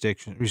those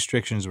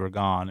restrictions were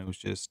gone, it was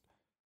just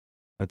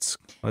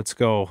let's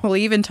go. Well,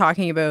 even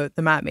talking about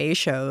the Matt May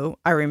show,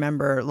 I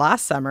remember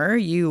last summer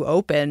you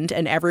opened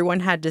and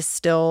everyone had to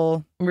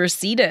still We're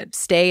seated,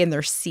 stay in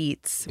their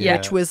seats,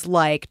 which was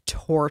like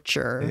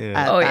torture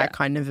at that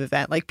kind of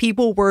event. Like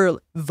people were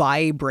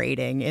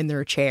vibrating in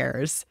their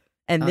chairs.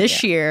 And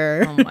this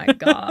year, oh my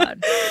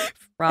God,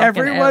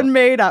 everyone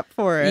made up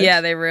for it.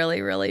 Yeah, they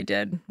really, really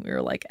did. We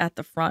were like at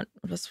the front,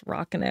 just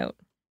rocking out.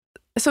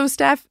 So,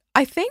 Steph,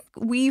 I think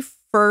we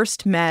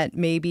first met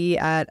maybe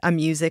at a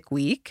music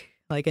week,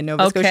 like a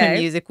Nova Scotia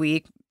Music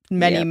Week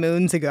many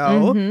moons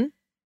ago.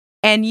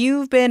 And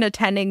you've been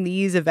attending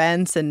these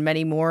events and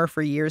many more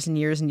for years and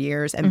years and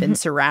years, and been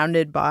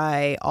surrounded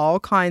by all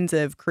kinds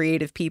of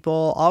creative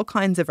people, all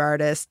kinds of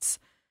artists.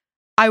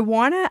 I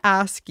want to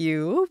ask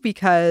you,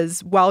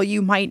 because while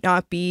you might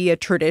not be a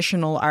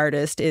traditional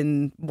artist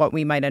in what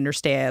we might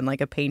understand,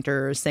 like a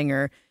painter or a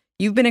singer,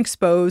 you've been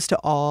exposed to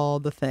all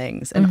the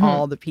things and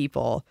all the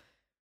people.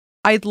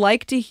 I'd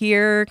like to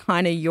hear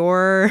kind of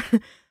your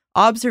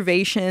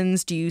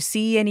observations. Do you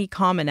see any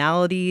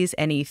commonalities,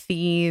 any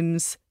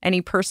themes,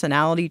 any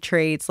personality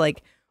traits?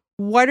 Like,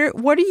 what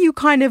are you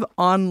kind of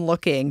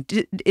onlooking?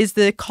 Is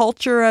the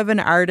culture of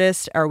an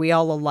artist, are we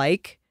all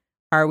alike?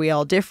 Are we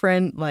all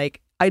different? Like,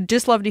 I'd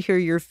just love to hear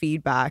your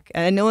feedback.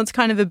 And I know it's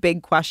kind of a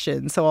big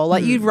question, so I'll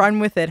let you run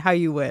with it how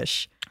you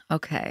wish.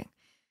 Okay.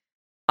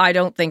 I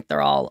don't think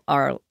they're all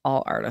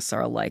artists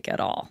are alike at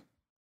all.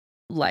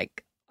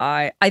 Like,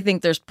 I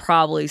think there's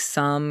probably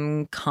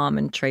some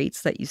common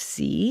traits that you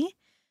see.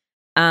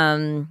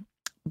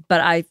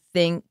 But I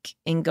think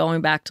in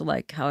going back to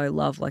like how I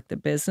love like the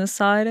business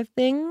side of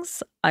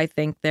things, I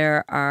think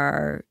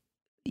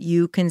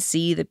you can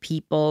see the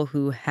people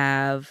who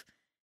have,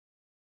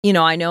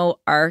 I know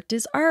art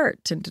is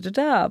art and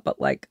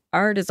but like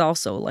art is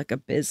also like a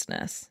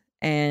business.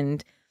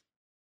 And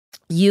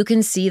you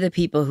can see the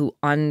people who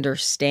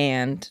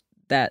understand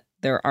that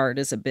their art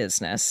is a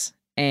business,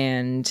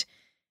 and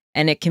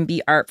it can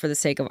be art for the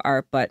sake of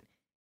art, but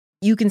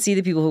you can see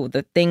the people who,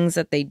 the things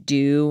that they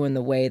do and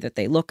the way that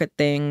they look at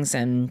things,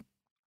 and,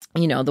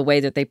 the way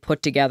that they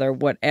put together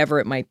whatever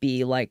it might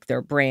be, like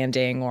their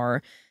branding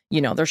or,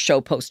 their show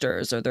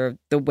posters, or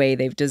the way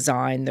they've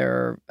designed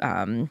their,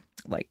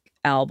 like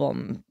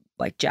album,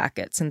 like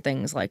jackets and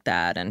things like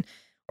that.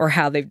 Or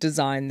how they've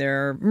designed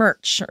their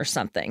merch or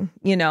something,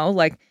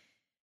 like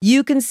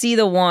you can see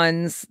the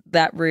ones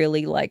that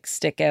really like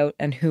stick out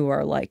and who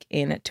are like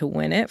in it to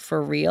win it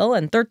for real.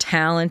 And they're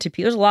talented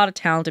people. There's a lot of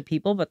talented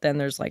people, but then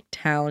there's like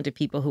talented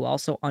people who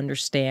also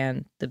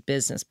understand the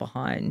business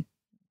behind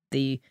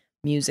the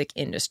music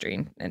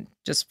industry, and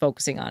just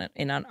focusing on it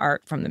and on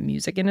art from the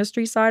music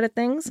industry side of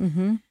things.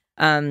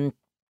 Mm-hmm.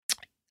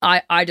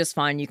 I just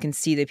find you can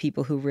see the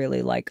people who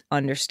really like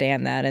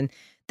understand that, and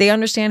they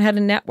understand how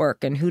to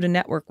network and who to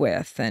network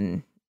with,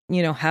 and,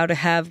 how to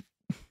have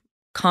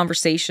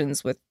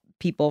conversations with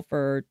people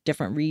for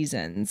different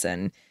reasons,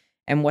 and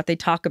what they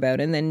talk about.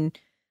 And then,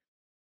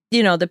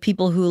 the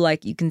people who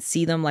like, you can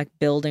see them like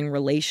building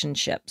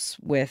relationships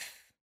with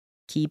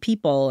key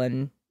people,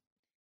 and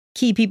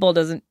key people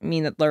doesn't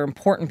mean that they're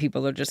important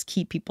people. They're just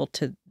key people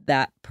to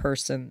that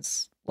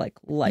person's like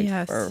life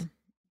Yes. or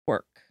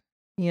work,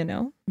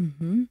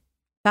 Mm-hmm.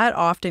 That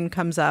often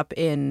comes up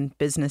in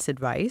business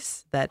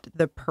advice, that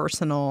the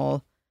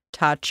personal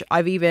touch.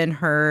 I've even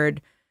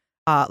heard,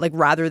 like,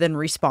 rather than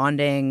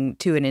responding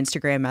to an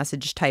Instagram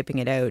message, typing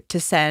it out, to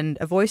send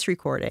a voice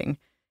recording.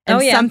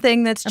 And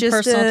something that's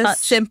just a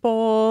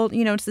simple,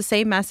 it's the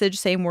same message,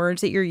 same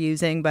words that you're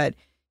using, but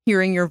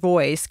hearing your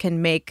voice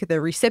can make the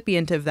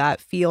recipient of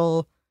that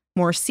feel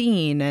more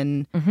seen.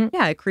 And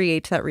it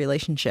creates that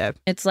relationship.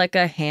 It's like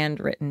a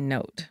handwritten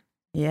note.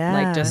 Yeah.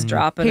 Like just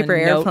dropping paper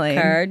a airplane.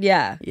 note card.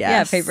 Yeah.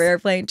 Yes. Yeah, paper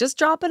airplane. Just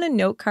dropping a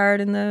note card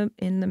in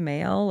the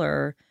mail,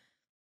 or,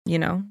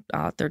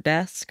 at their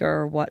desk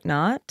or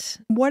whatnot.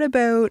 What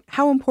about,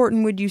 how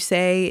important would you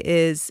say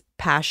is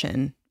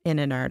passion in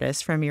an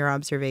artist from your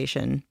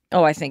observation?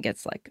 Oh, I think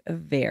it's like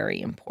very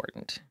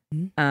important.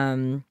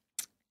 Mm-hmm.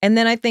 And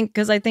then I think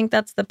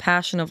that's the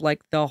passion of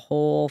like the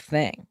whole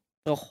thing,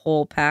 the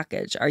whole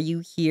package. Are you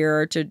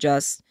here to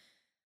just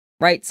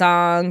write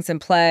songs and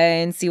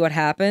play and see what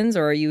happens?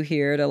 Or are you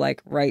here to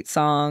like write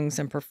songs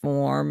and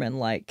perform and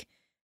like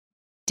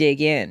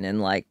dig in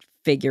and like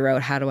figure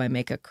out, how do I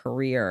make a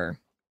career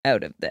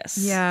out of this?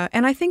 Yeah.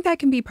 And I think that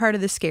can be part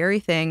of the scary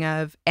thing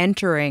of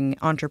entering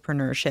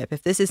entrepreneurship.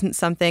 If this isn't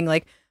something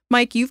like,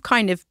 Mike, you've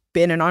kind of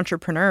been an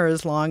entrepreneur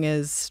as long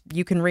as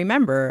you can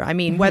remember. I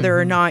mean, whether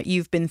or not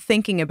you've been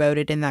thinking about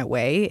it in that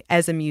way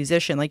as a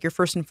musician, like you're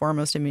first and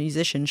foremost a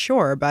musician,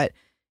 sure, but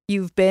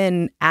you've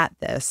been at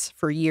this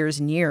for years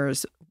and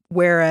years.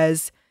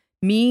 Whereas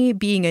me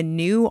being a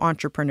new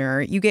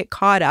entrepreneur, you get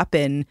caught up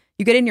in,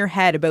 you get in your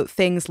head about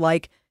things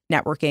like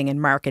networking and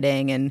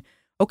marketing and,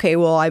 okay,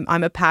 well,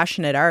 I'm a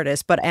passionate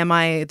artist, but am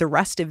I the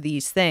rest of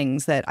these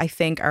things that I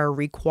think are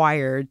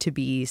required to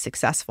be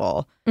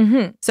successful?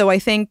 Mm-hmm. So I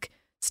think,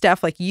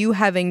 Steph, like you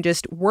having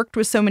just worked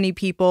with so many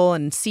people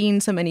and seen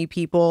so many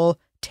people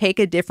take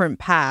a different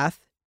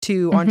path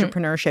to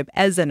entrepreneurship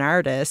as an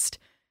artist,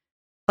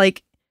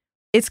 like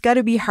it's got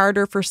to be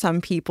harder for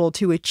some people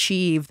to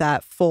achieve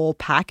that full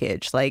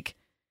package. Like,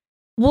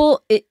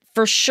 well, it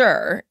for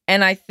sure.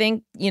 And I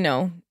think,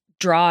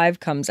 drive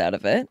comes out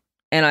of it.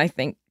 And I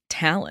think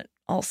talent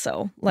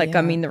also. Like,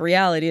 I mean, the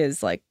reality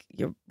is like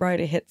you write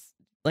a hit,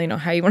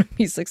 how you want to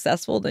be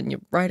successful, then you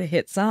write a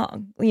hit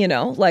song,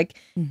 like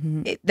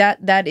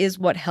that is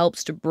what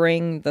helps to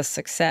bring the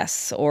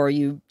success, or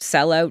you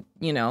sell out,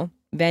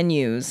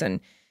 venues.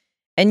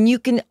 And you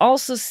can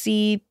also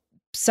see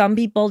some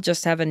people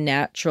just have a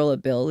natural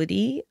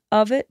ability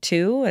of it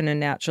too, and a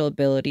natural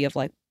ability of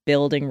like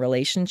building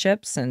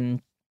relationships,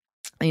 and,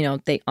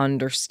 they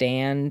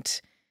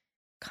understand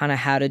kind of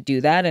how to do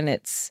that. And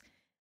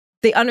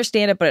they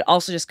understand it, but it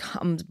also just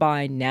comes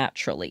by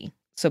naturally.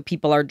 So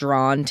people are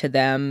drawn to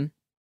them,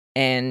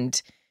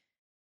 and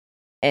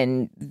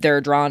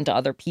they're drawn to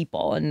other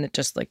people, and it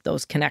just like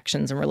those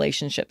connections and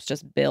relationships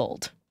just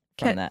build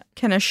from that.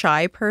 Can a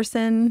shy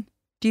person,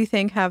 do you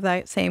think, have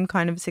that same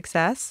kind of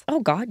success? Oh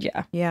God,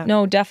 yeah. Yeah.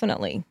 No,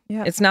 definitely.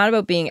 Yeah. It's not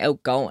about being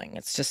outgoing.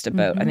 It's just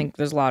about, I think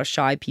there's a lot of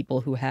shy people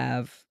who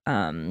have,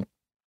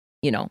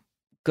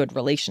 good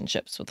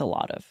relationships with a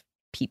lot of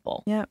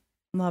people. Yeah.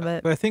 Love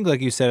it. But I think,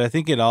 like you said, I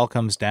think it all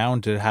comes down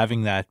to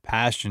having that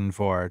passion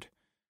for it,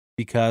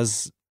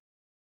 because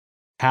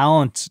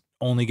talent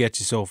only gets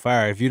you so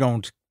far. If you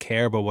don't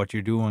care about what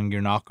you're doing,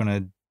 you're not going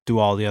to do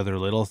all the other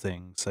little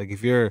things. Like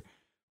if you're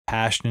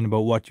passionate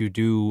about what you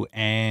do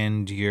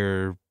and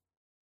your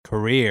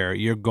career,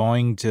 you're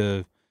going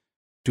to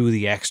do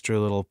the extra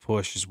little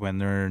pushes when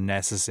they're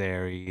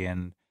necessary.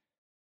 And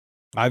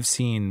I've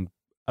seen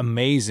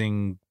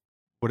amazing,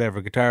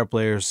 whatever, guitar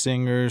players,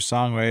 singers,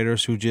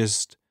 songwriters who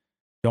just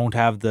don't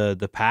have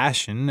the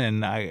passion.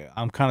 And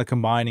I'm kind of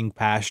combining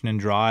passion and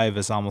drive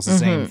as almost the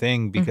same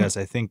thing, because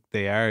I think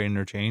they are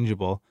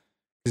interchangeable.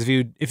 Because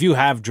if you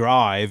have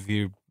drive,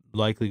 you're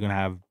likely going to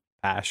have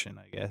passion,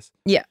 I guess.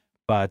 Yeah.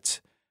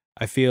 But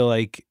I feel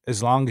like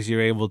as long as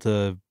you're able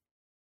to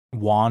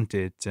want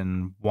it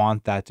and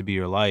want that to be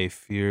your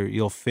life,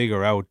 you'll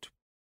figure out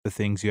the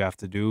things you have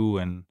to do,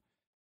 and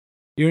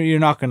you're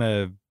not going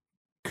to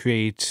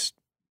create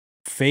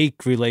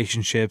fake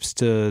relationships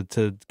to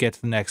get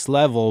to the next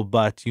level,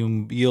 but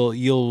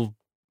you'll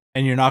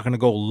and you're not going to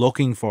go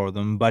looking for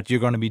them, but you're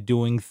going to be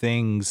doing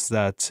things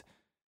that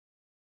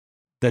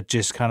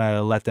just kind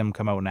of let them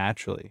come out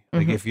naturally.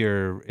 Like if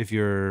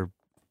you're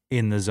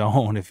in the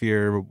zone,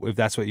 if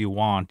that's what you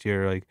want,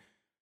 you're like,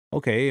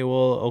 okay,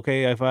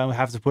 if I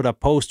have to put up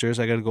posters,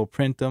 I got to go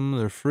print them.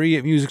 They're free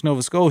at Music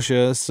Nova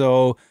Scotia,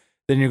 so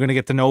then you're going to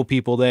get to know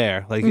people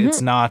there. Like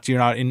it's not, you're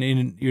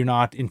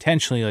not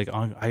intentionally like,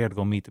 oh, I got to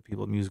go meet the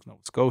people at Music Nova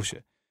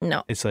Scotia.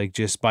 No. It's like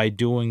just by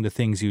doing the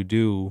things you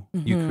do,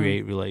 you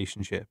create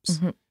relationships.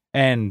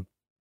 And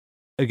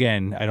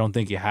again, I don't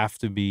think you have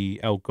to be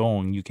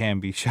outgoing. You can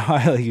be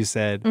shy, like you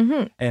said.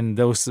 And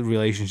those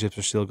relationships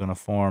are still going to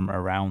form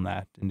around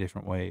that in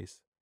different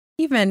ways.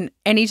 Even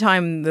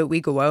anytime that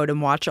we go out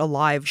and watch a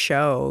live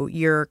show,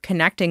 you're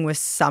connecting with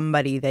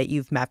somebody that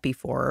you've met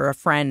before, or a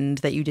friend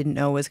that you didn't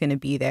know was going to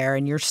be there,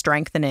 and you're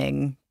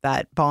strengthening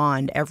that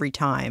bond every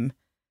time.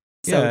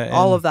 So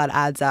all of that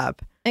adds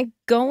up. And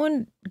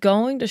going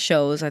to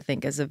shows, I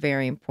think, is a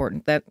very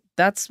important.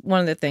 That's one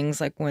of the things,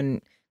 like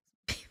when,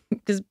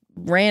 because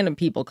random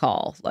people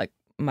call like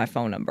my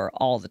phone number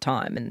all the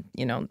time, and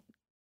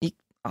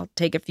I'll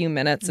take a few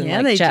minutes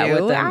and chat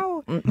with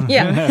them.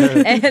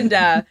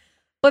 And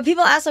but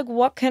people ask, like,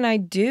 what can I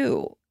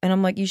do? And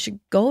I'm like, you should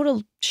go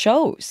to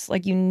shows.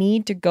 Like, you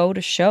need to go to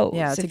shows.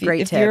 Yeah, it's a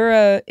great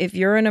tip. If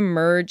you're an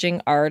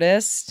emerging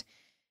artist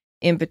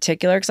in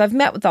particular, because I've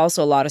met with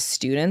also a lot of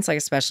students, like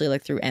especially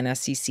like through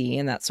NSCC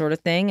and that sort of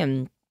thing.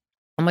 And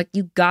I'm like,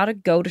 you got to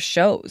go to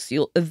shows.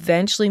 You'll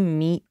eventually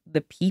meet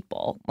the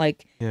people.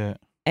 Like, yeah.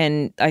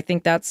 And I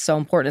think that's so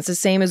important. It's the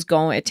same as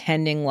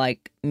attending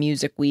like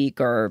Music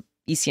Week or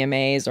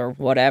ECMAs or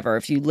whatever.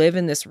 If you live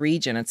in this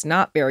region, it's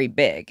not very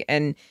big.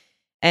 And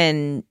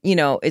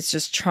it's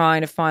just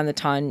trying to find the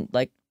time,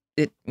 like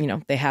it,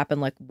 they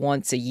happen like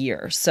once a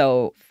year.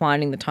 So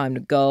finding the time to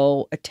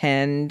go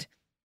attend,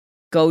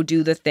 go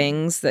do the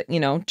things that,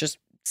 just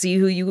see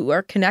who you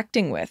are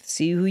connecting with,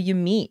 see who you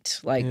meet,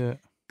 like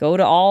go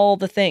to all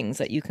the things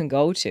that you can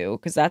go to,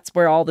 because that's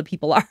where all the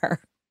people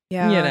are.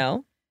 Yeah.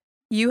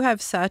 You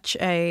have such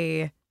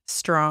a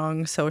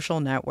strong social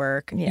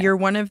network. Yeah. You're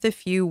one of the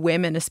few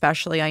women,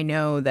 especially I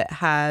know, that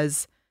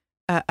has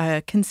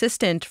a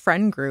consistent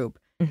friend group.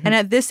 And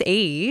at this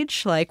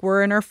age, like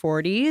we're in our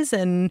 40s,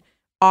 and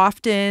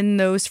often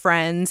those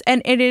friends,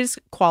 and it is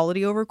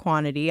quality over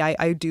quantity.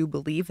 I do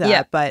believe that.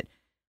 Yeah. But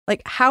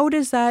like, how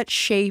does that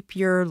shape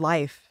your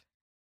life?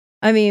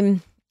 I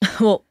mean,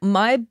 well,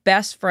 my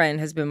best friend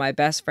has been my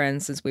best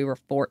friend since we were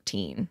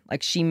 14.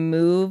 Like, she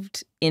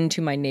moved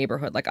into my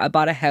neighborhood. Like, I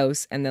bought a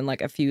house, and then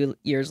like a few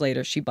years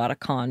later, she bought a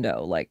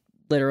condo, like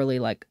literally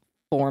like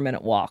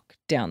 4-minute walk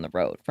down the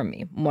road from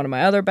me. One of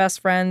my other best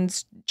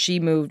friends, she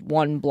moved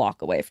 1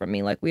 block away from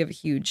me. Like, we have a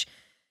huge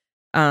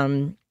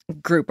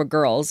group of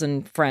girls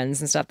and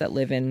friends and stuff that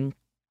live in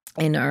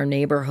our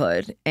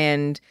neighborhood.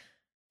 And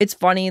it's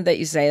funny that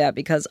you say that,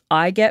 because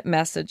I get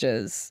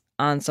messages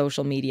on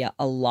social media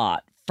a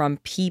lot from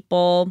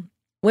people,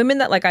 women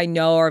that like I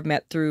know or have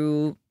met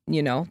through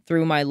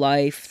my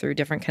life, through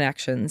different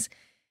connections.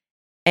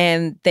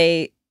 And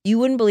you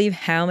wouldn't believe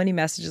how many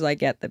messages I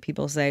get that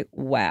people say,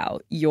 wow,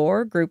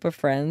 your group of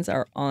friends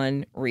are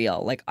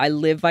unreal. Like, I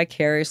live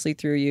vicariously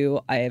through you.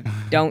 I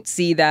don't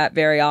see that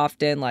very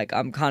often. Like,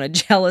 I'm kind of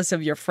jealous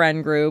of your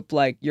friend group.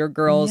 Like, your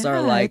girls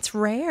are like... it's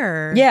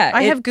rare. Yeah.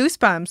 I have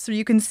goosebumps, so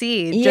you can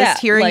see.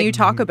 Just hearing you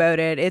talk about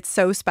it, it's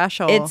so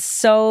special. It's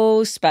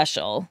so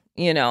special,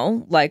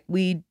 Like,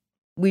 we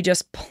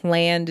just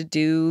plan to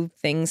do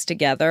things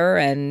together,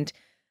 and,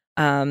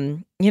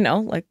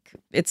 like,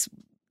 it's...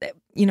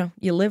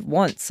 you live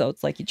once, so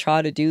it's like you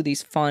try to do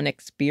these fun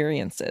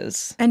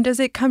experiences. And does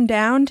it come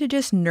down to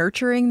just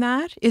nurturing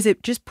that? Is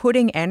it just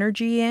putting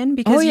energy in?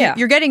 Because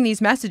you're getting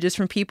these messages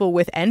from people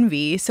with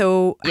envy.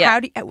 So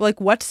how do you,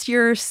 like, what's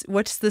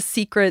the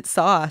secret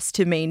sauce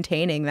to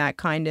maintaining that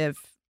kind of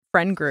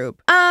friend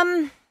group?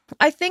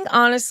 I think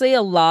honestly,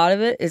 a lot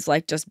of it is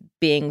like just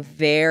being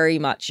very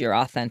much your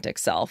authentic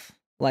self.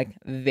 Like,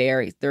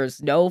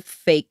 there's no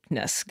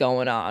fakeness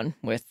going on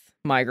with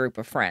my group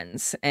of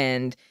friends,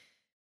 and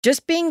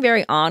just being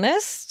very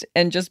honest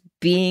and just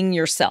being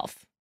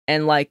yourself,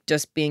 and like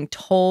just being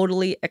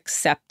totally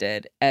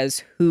accepted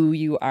as who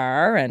you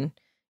are. And,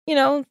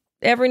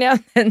 every now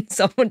and then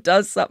someone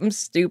does something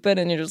stupid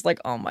and you're just like,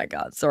 oh my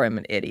God, sorry, I'm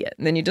an idiot.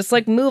 And then you just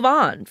like move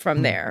on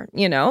from there,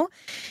 you know?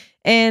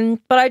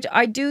 But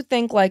I do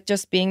think like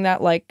just being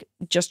that, like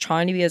just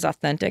trying to be as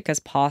authentic as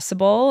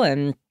possible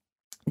and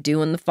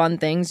doing the fun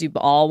things you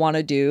all want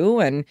to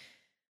do.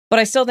 But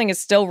I still think it's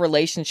still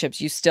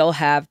relationships. You still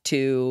have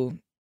to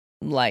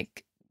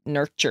like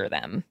nurture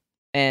them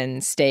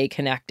and stay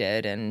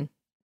connected and,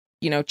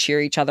 you know, cheer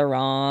each other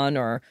on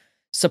or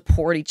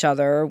support each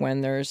other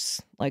when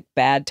there's like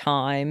bad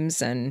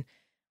times. And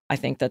I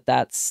think that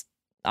that's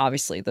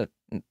obviously the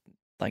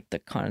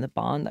kind of the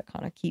bond that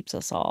kind of keeps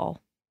us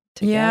all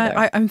together.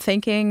 Yeah, I'm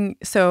thinking,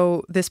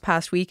 so this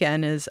past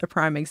weekend is a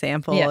prime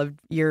example of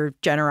your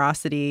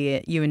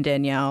generosity. You and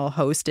Danielle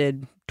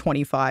hosted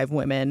 25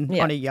 women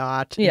on a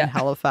yacht in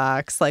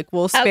Halifax. Like,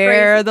 we'll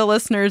spare the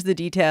listeners the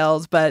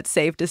details, but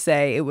safe to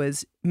say it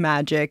was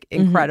magic,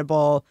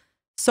 incredible,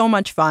 so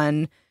much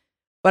fun.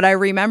 But I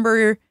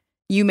remember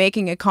you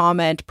making a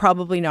comment,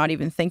 probably not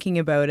even thinking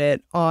about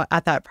it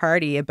at that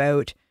party,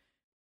 about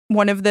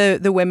one of the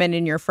women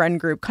in your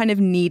friend group kind of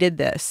needed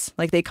this.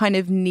 Like, they kind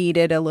of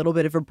needed a little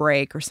bit of a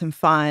break or some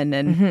fun.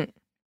 And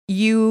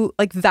you,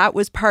 like, that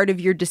was part of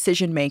your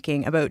decision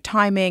making about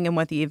timing and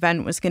what the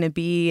event was going to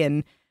be.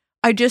 And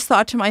I just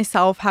thought to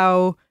myself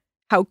how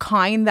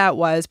kind that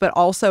was, but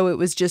also it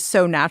was just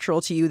so natural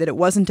to you that it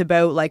wasn't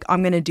about like,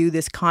 I'm going to do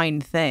this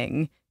kind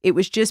thing. It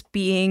was just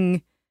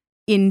being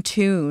in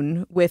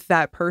tune with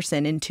that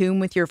person, in tune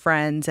with your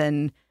friends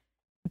and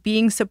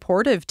being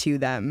supportive to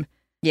them.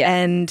 Yeah.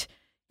 And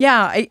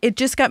yeah, it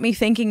just got me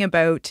thinking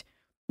about,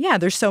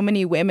 there's so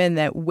many women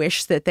that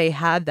wish that they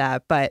had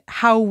that, but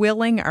how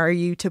willing are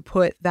you to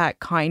put that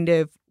kind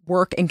of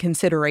work and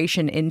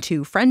consideration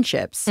into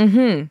friendships?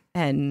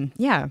 And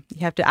you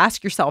have to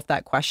ask yourself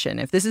that question.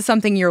 If this is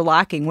something you're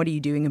lacking, what are you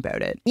doing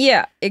about it?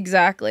 Yeah,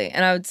 exactly.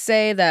 And I would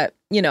say that,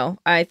 you know,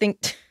 I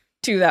think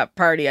to that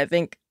party, I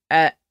think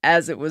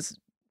as it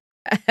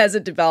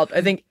developed,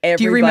 I think everybody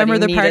Do you remember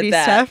the party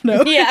stuff?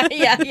 No. Yeah.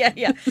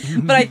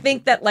 But I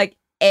think that like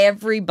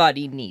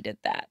everybody needed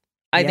that.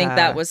 I think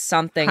that was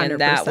something, 100%.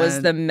 And that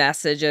was the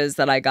messages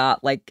that I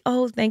got. Like,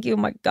 oh, thank you, oh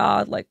my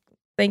God, like,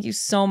 thank you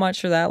so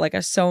much for that. Like, I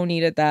so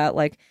needed that.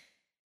 Like,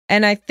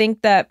 and I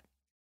think that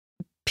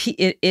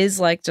it is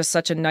like just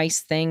such a nice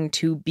thing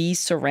to be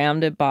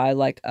surrounded by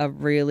like a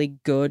really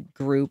good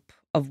group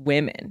of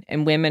women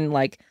and women.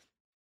 Like,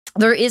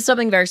 there is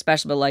something very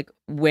special about like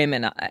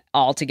women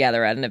all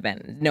together at an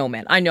event. No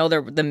men. I know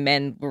there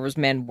was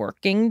men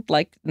working,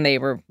 like, and they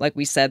were, like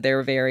we said, they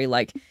were very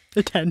like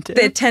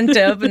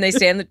attentive and they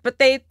stand, but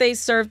they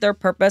served their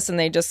purpose and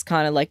they just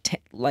kind of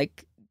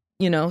like,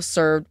 you know,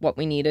 served what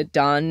we needed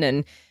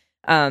done.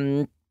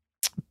 And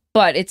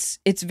but it's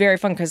very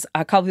fun because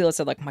a couple people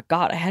said like, my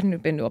God, I hadn't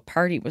been to a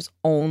party with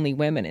only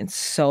women in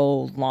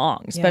so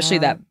long, especially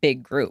that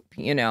big group,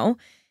 you know.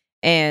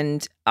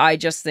 And I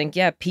just think,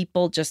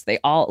 people just a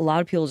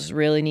lot of people just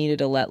really needed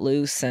to let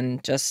loose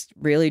and just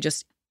really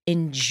just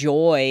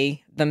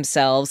enjoy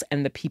themselves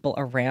and the people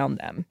around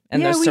them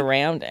and their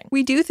surrounding.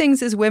 We do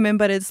things as women,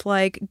 but it's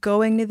like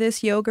going to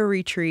this yoga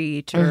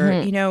retreat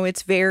or, you know,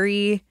 it's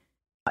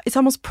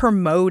almost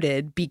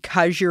promoted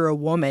because you're a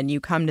woman,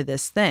 you come to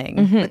this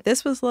thing. But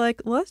this was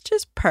like, let's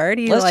just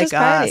party like us.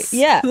 Party.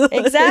 Yeah,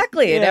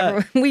 exactly.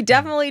 We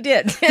definitely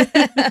did.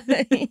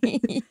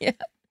 Yeah.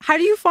 How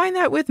do you find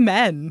that with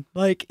men?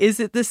 Like, is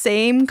it the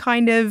same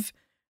kind of,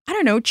 I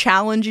don't know,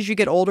 challenge as you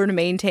get older to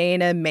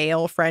maintain a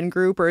male friend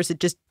group, or has it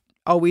just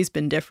always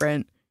been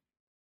different?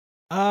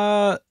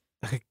 Guys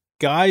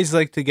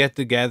like to get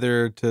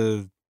together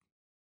to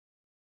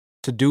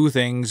do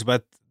things,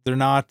 but they're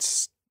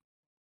not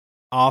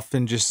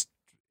often just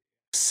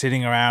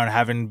sitting around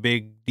having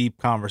big, deep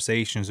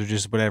conversations or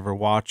just whatever,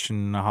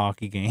 watching a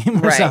hockey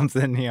game or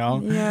something, you know?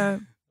 Yeah.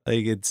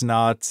 Like,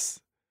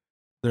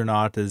 they're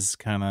not as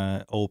kind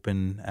of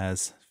open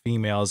as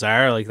females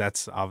are. Like,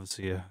 that's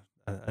obviously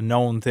a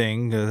known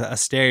thing, a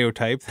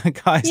stereotype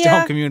that guys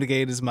don't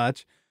communicate as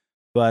much.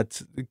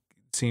 But it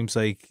seems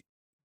like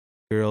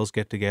girls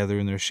get together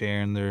and they're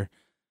sharing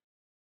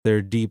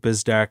their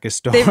deepest, darkest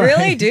stories. They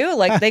really do.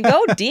 Like, they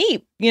go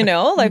deep, you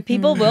know? Like,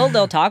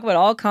 they'll talk about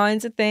all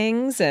kinds of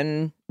things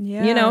and,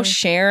 you know,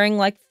 sharing,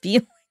 like,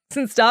 feelings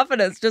and stuff.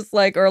 And it's just,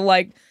 like, or,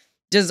 like,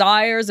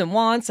 desires and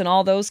wants and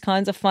all those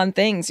kinds of fun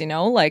things, you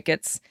know? Like,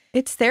 it's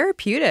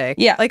therapeutic.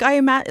 Yeah. Like, I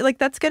imagine, like,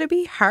 that's going to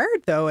be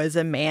hard, though, as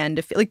a man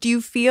to feel. Like, do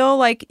you feel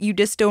like you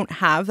just don't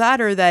have that,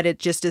 or that it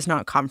just is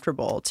not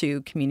comfortable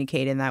to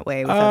communicate in that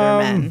way with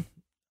other men?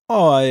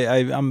 Oh,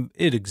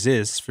 it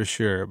exists for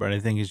sure, but I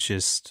think it's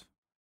just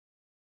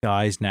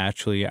guys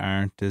naturally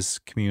aren't as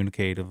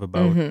communicative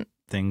about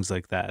things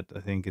like that. I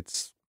think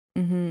it's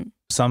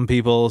some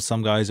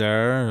guys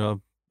are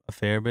a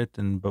fair bit,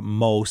 but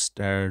most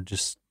are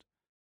just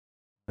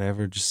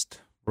whatever,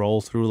 just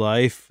roll through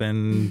life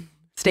and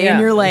stay in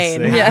your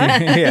lane.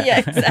 Yeah,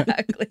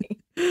 exactly.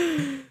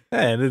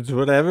 And it's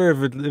whatever.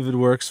 If it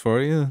works for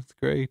you, it's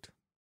great.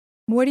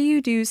 What do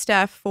you do,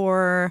 Steph,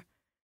 for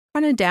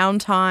kind of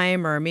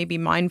downtime or maybe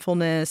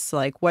mindfulness?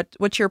 Like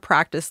what's your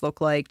practice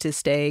look like to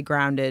stay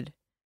grounded?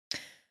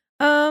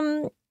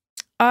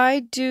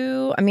 I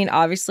do. I mean,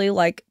 obviously,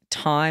 like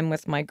time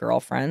with my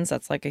girlfriends.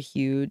 That's like a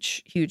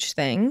huge, huge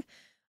thing.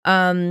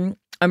 I'm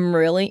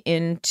really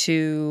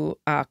into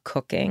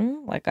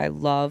cooking. Like, I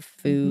love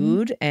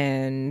food,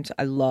 and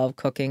I love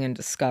cooking and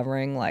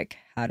discovering like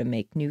how to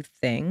make new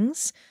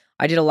things.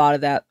 I did a lot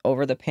of that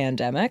over the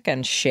pandemic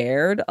and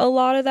shared a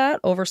lot of that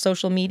over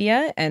social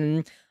media,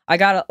 and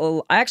I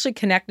actually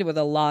connected with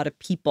a lot of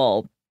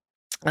people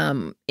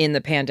in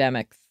the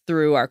pandemic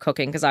through our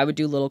cooking, because I would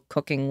do little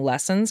cooking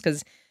lessons,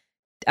 because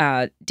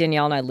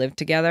Danielle and I lived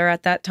together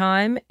at that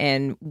time,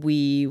 and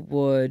we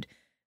would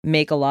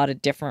make a lot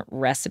of different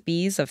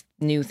recipes of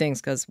new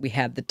things because we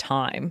had the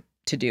time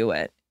to do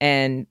it.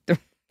 And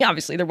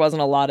obviously there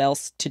wasn't a lot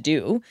else to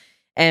do.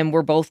 And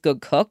we're both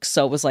good cooks,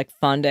 so it was like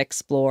fun to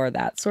explore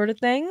that sort of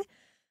thing.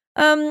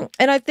 And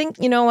I think,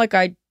 like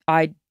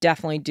I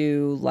definitely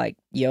do like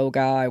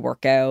yoga, I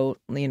work out,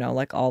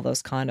 like all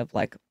those kind of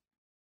like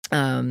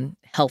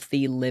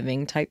healthy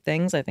living type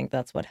things. I think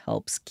that's what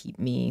helps keep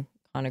me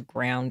kind of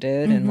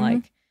grounded and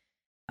like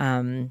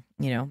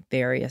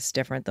various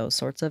different those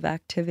sorts of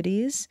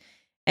activities.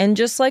 And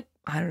just like,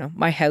 I don't know,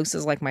 my house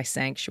is like my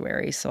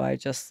sanctuary, so I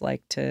just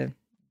like to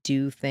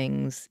do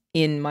things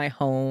in my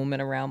home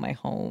and around my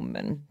home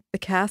and The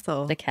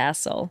castle.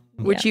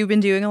 Which yeah. you've been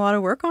doing a lot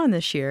of work on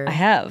this year. I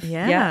have.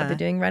 Yeah. I've been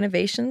doing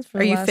renovations for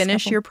Are the you last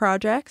finished couple- your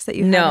projects that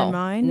you had in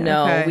mind?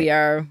 No, Okay. we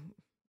are,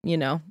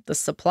 the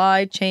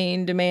supply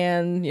chain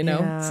demand,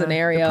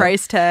 scenario. The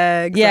price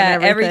tags. Yeah,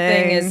 and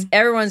everything.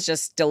 everyone's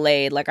just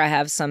delayed. Like, I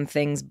have some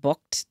things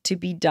booked to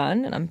be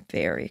done, and I'm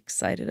very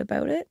excited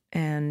about it.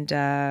 And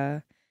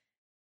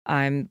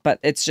but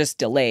it's just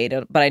delayed.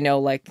 But I know,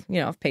 like,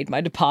 I've paid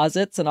my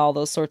deposits and all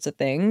those sorts of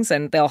things,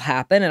 and they'll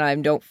happen. And I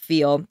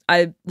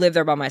live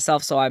there by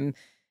myself, so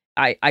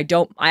I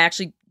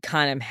actually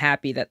kind of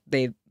happy that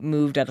they've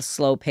moved at a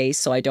slow pace,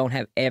 so I don't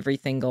have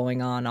everything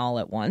going on all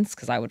at once,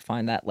 because I would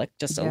find that like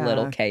just a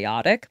little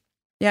chaotic.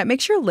 Yeah, it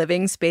makes your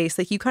living space,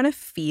 like you kind of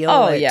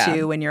feel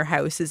too when your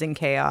house is in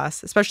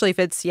chaos, especially if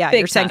it's Big your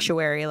time.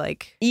 sanctuary.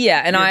 Like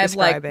and I have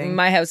describing. like,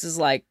 my house is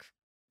like,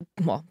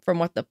 well, from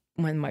what the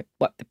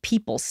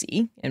people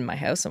see in my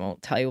house, I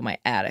won't tell you what my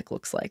attic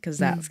looks like because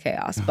that's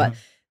chaos. But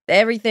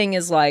everything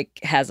is like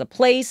has a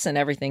place and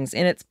everything's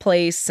in its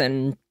place,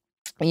 and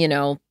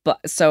but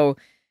so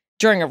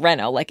during a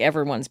reno, like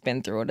everyone's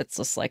been through it. It's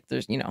just like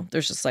there's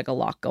just like a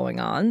lot going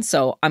on.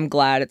 So I'm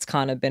glad it's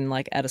kind of been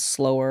like at a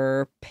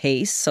slower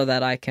pace so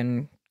that I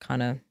can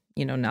kind of,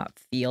 not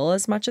feel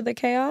as much of the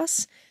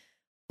chaos.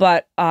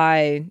 But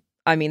I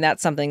mean,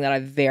 that's something that I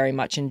very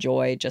much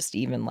enjoy, just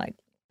even like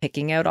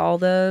picking out all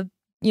the,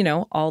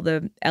 all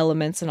the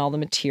elements and all the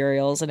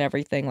materials and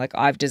everything. Like,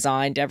 I've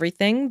designed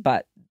everything,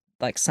 but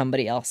like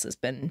somebody else has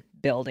been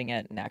building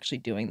it and actually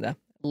doing the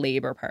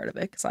labor part of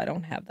it, because I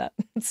don't have that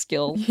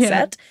skill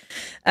set.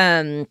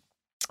 But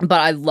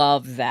I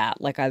love that.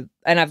 Like,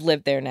 I've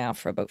lived there now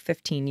for about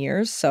 15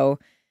 years. So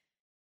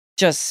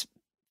just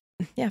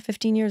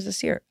 15 years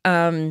this year.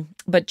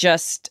 But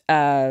just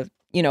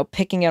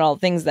picking at all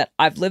things that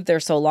I've lived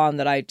there so long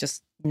that I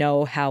just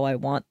know how I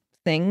want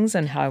things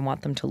and how I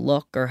want them to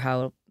look, or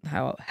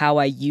how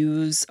I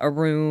use a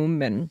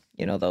room, and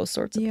those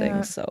sorts of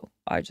things. So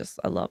I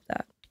love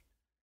that.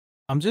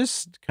 I'm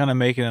just kind of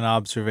making an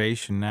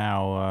observation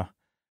now.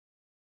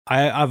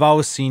 I've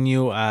always seen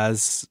you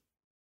as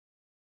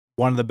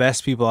one of the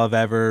best people I've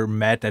ever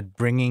met at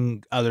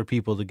bringing other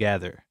people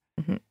together.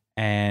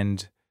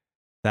 And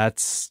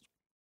that's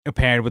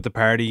apparent with the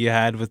party you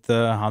had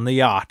on the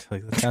yacht.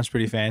 Like, that sounds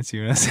pretty fancy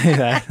when I say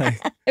that.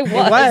 Like, It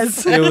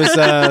was. It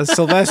was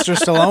Sylvester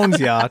Stallone's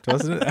yacht,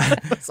 wasn't it?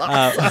 That's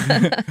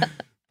awesome.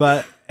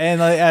 But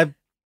like at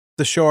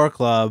the Shore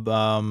Club,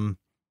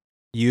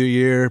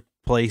 your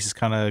place is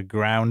kind of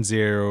ground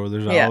zero.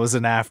 There's always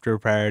an after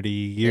party.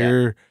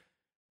 You're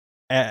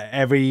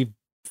every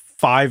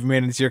 5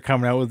 minutes you're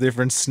coming out with a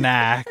different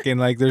snack, and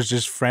like there's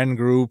just friend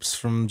groups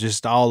from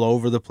just all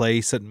over the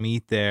place that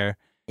meet there.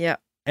 Yeah.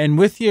 And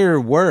with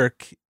your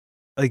work,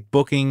 like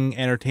booking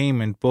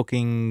entertainment,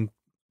 booking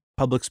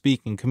public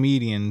speaking,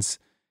 comedians,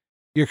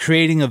 you're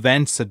creating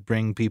events that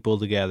bring people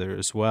together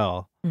as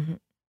well.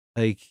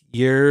 Like,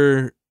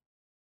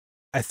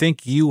 I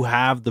think you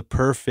have the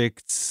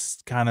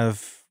perfect kind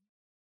of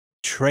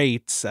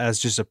traits as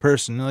just a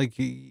person. Like,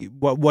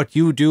 what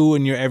you do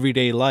in your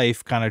everyday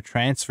life kind of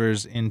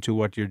transfers into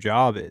what your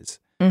job is.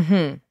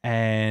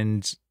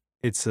 And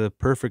it's a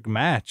perfect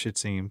match, it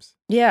seems.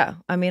 Yeah.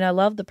 I mean, I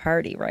love the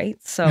party, right?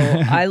 So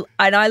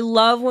I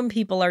love when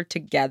people are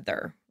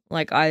together.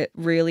 Like, I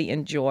really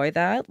enjoy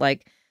that.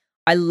 Like,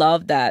 I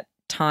love that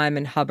time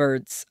in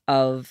Hubbard's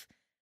of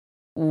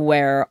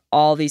where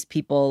all these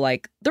people,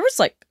 like, there was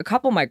like a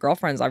couple of my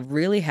girlfriends I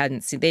really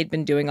hadn't seen. They'd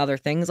been doing other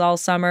things all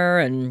summer,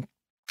 and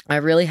I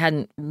really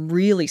hadn't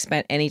really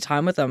spent any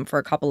time with them for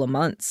a couple of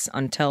months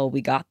until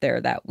we got there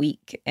that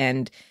week.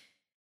 And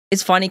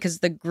it's funny because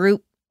the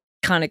group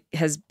kind of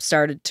has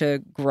started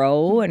to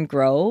grow and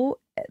grow,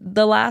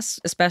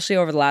 especially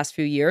over the last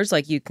few years,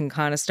 like you can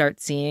kind of start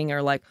seeing,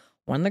 or like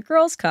one of the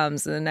girls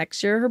comes and the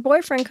next year her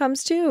boyfriend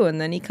comes too. And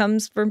then he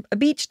comes for a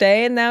beach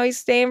day and now he's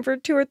staying for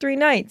 2 or 3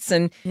 nights.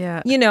 And,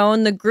 Yeah.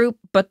 and the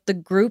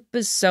group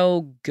is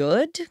so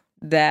good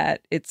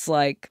that it's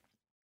like,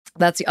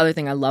 that's the other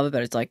thing I love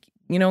about it. It's like,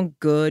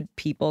 good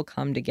people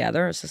come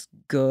together. It's just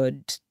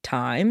good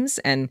times.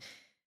 And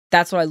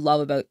that's what I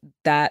love about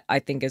that. I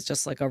think is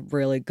just like a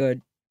really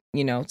good,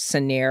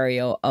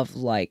 scenario of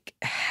like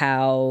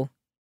how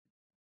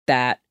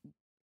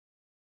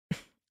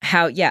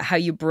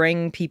you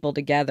bring people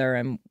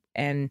together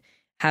and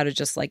how to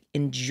just like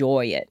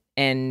enjoy it.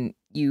 And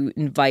you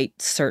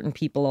invite certain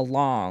people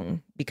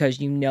along because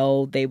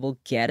they will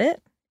get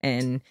it.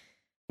 And,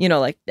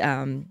 like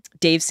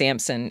Dave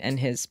Sampson and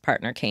his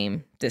partner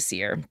came this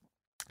year.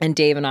 And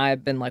Dave and I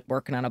have been like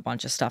working on a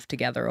bunch of stuff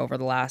together over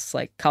the last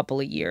like couple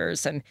of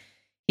years. And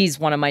he's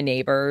one of my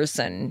neighbors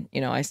and,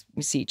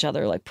 we see each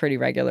other like pretty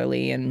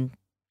regularly. And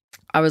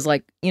I was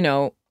like,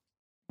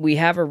 we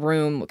have a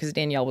room because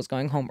Danielle was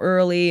going home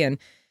early and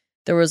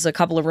there was a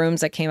couple of rooms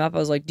that came up. I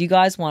was like, do you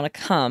guys want to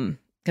come?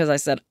 Because I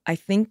said, I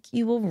think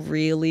you will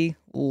really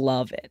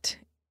love it.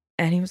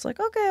 And he was like,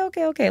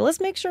 okay. Let's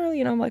make sure,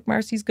 like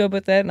Marcy's good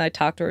with it. And I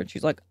talked to her and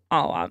she's like,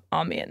 oh,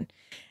 I'm in.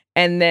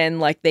 And then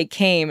like they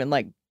came and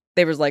like,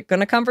 they was like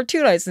gonna come for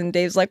 2 nights, and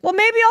Dave's like, well,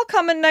 maybe I'll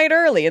come a night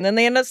early, and then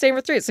they end up staying for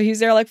 3. So he's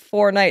there like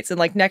 4 nights, and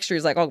like next year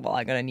he's like, oh well,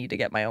 I'm gonna need to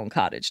get my own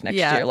cottage next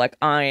year. Like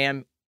I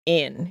am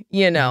in,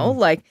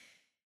 like,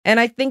 and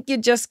I think you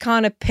just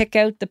kind of pick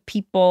out the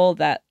people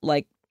that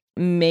like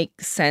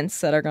make sense,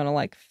 that are gonna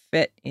like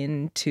fit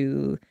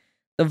into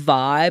the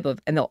vibe of,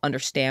 and they'll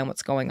understand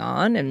what's going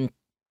on, and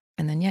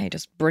then you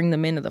just bring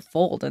them into the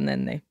fold, and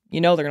then they,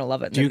 they're gonna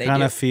love it. Do you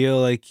kind of feel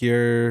like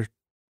you're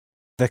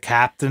the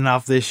captain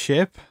of this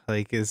ship?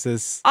 Like, is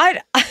this?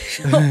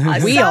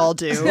 We all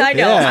do. I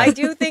know. Yeah. I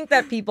do think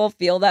that people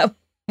feel that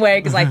way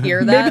because I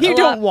hear that. Maybe you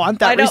don't want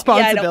that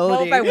responsibility. I don't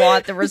know if I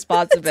want the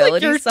responsibility. It's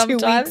like you're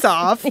sometimes 2 weeks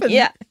off.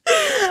 Yeah,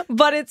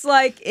 but it's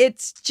like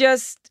it's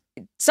just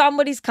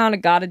somebody's kind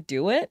of got to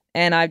do it,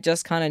 and I've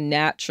just kind of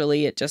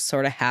naturally it just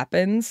sort of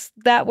happens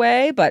that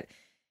way. But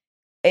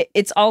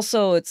it's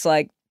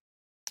like,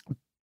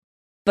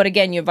 but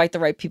again, you invite the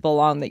right people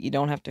along that you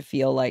don't have to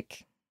feel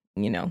like,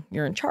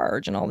 you're in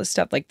charge and all this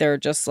stuff. Like they're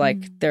just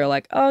like, they're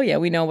like, oh yeah,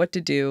 we know what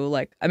to do.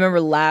 Like I remember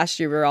last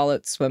year we were all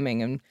out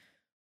swimming and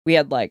we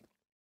had like,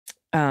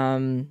 we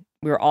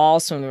were all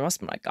swimming. There must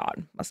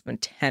have been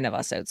 10 of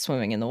us out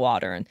swimming in the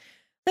water. And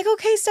like,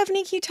 okay,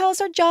 Stephanie, can you tell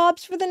us our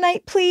jobs for the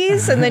night,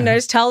 please? And then I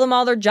just tell them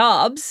all their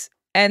jobs.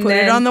 And put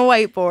it on the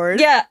whiteboard.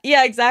 Yeah,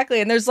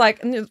 exactly. And there's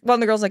like, one of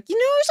the girls like,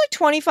 there's like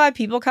 25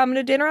 people coming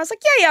to dinner. I was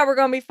like, yeah, we're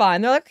going to be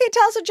fine. They're like, okay,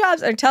 tell us the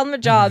jobs. And I tell them the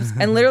jobs.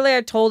 And literally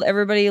I told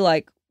everybody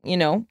like,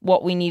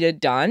 what we needed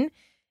done.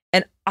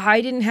 And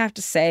I didn't have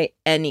to say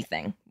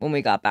anything when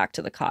we got back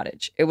to the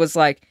cottage. It was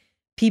like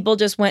people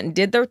just went and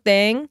did their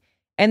thing.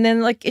 And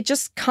then like it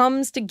just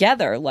comes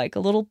together like a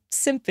little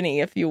symphony,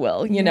 if you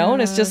will,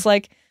 and it's just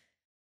like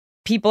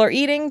people are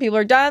eating, people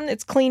are done.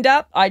 It's cleaned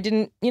up. I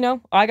didn't,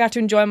 I got to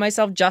enjoy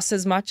myself just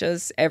as much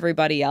as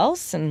everybody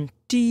else. And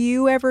do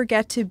you ever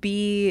get to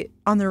be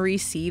on the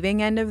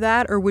receiving end of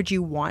that, or would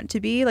you want to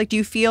be? Like, do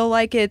you feel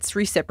like it's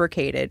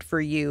reciprocated for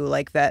you,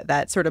 like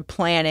that sort of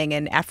planning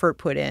and effort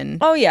put in?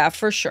 Oh, yeah,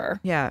 for sure.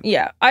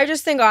 Yeah. I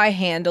just think I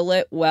handle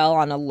it well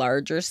on a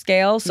larger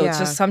scale. So it's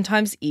just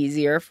sometimes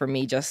easier for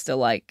me just to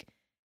like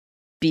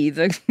be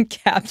the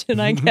captain,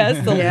 I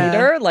guess, the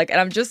leader. Like, and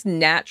I'm just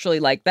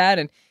naturally like that.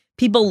 And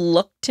people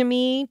look to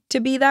me to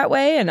be that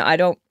way. And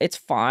it's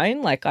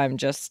fine. Like, I'm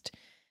just,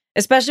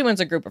 especially when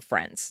it's a group of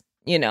friends.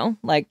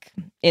 Like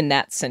in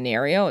that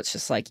scenario, it's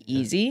just like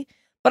easy.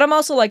 But I'm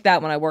also like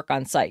that when I work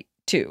on site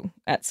too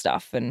at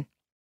stuff. And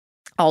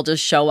I'll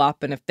just show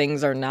up. And if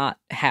things are not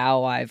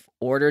how I've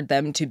ordered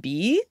them to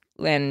be,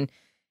 and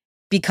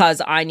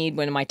because I need,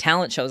 when my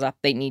talent shows up,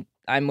 when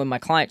my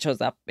client shows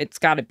up, it's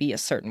got to be a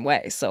certain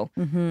way. So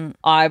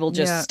I will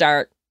just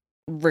start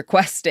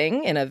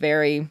requesting in a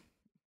very,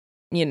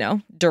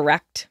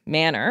 direct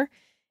manner.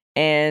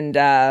 And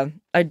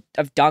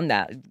I've done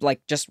that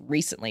like just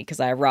recently because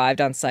I arrived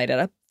on site at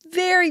a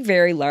very,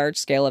 very large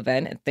scale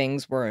event and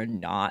things were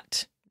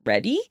not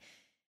ready.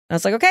 And I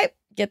was like, okay,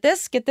 get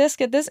this.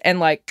 And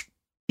like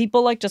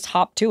people like just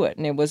hopped to it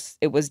and it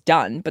was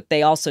done. But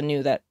they also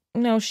knew that,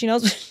 she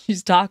knows what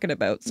she's talking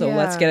about. So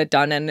let's get it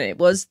done. And it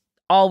was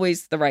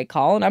always the right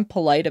call. And I'm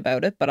polite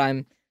about it, but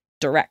I'm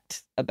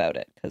direct about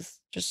it because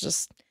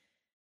just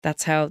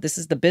that's how this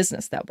is the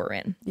business that we're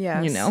in.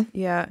 Yeah.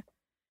 Yeah.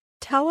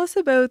 Tell us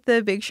about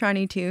the Big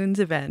Shiny Tunes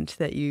event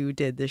that you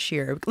did this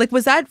year. Like,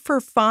 was that for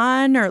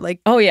fun or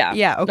like? Oh, yeah.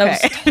 Yeah, okay.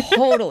 That was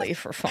totally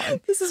for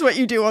fun. This is what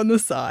you do on the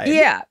side.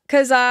 Yeah,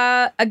 because,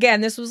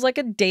 again, this was like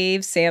a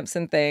Dave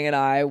Sampson thing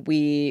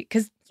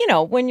because,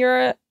 when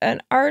you're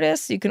an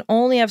artist, you can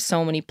only have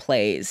so many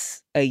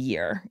plays a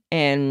year.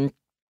 And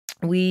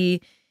we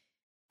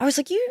I was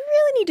like, you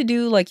really need to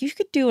do, like, you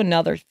could do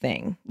another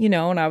thing, you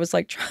know? And I was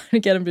like trying to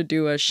get him to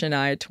do a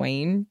Shania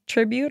Twain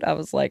tribute. I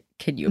was like,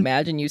 can you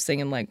imagine you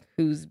singing like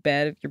Whose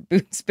Bed If Your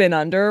Boots Been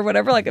Under or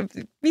whatever? Like,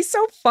 it'd be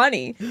so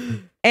funny.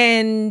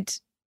 And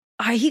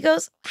he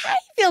goes, how do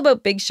you feel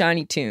about big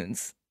shiny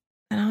tunes?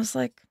 And I was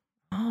like,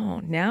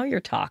 oh, now you're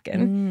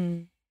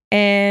talking.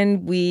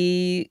 And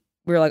we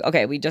were like,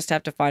 okay, we just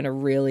have to find a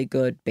really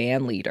good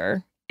band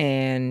leader.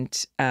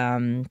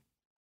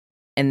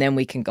 And then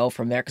we can go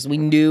from there, because we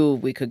knew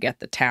we could get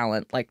the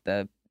talent, like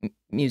the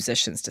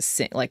musicians to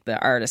sing, like the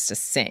artists to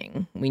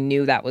sing. We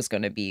knew that was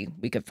going to be,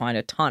 we could find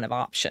a ton of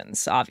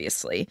options,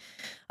 obviously,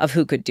 of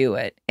who could do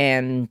it.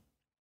 And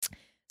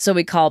so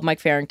we called Mike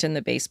Farrington,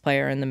 the bass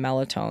player in the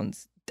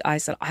Mellotones. I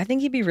said, I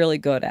think he'd be really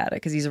good at it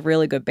because he's a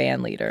really good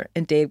band leader.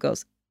 And Dave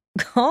goes,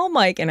 call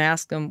Mike and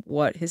ask him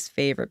what his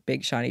favorite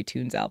Big Shiny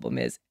Tunes album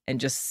is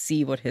and just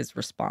see what his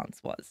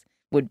response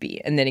would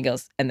be. And then he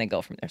goes, and then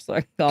go from there. So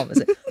I call him and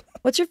said,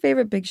 what's your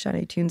favorite Big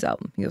Shiny Tunes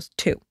album? He goes,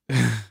 2.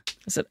 I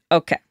said,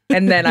 okay.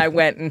 And then I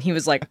went and he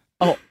was like,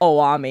 oh,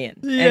 I'm in.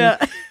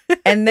 Yeah.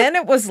 And then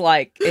it was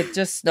like, it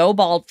just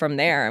snowballed from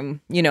there. And,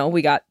 you know,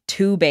 we got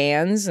 2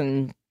 bands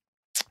and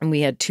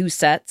we had 2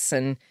 sets,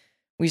 and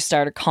we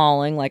started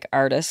calling like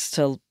artists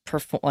to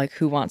perform, like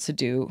who wants to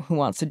do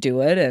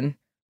it. And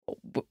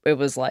it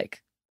was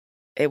like,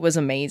 it was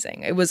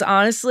amazing. It was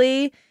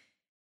honestly,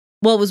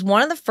 well, it was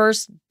one of the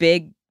first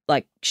big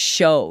like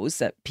shows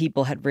that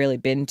people had really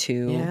been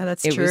to. Yeah,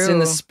 that's it true. It was in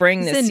the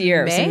spring this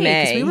year. It was in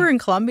May. 'Cause we were in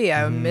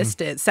Columbia. I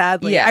missed it,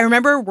 sadly. Yeah. I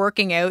remember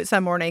working out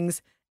some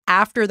mornings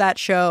after that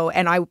show,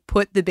 and I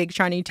put the Big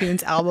Shiny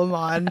Tunes album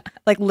on,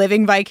 like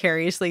living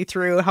vicariously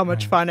through how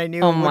much fun I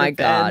knew. Oh my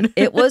God.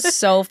 It was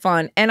so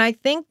fun. And I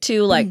think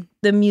too, like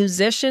the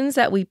musicians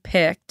that we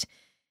picked,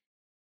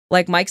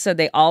 like Mike said,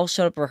 they all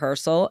showed up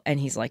rehearsal, and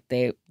he's like,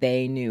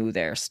 they knew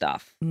their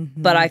stuff.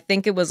 But I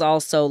think it was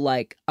also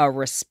like a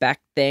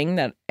respect thing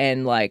that,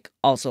 and like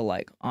also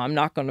like, I'm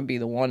not going to be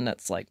the one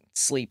that's like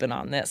sleeping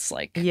on this.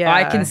 Like,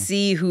 I can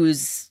see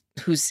who's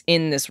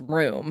in this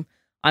room.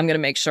 I'm going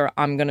to make sure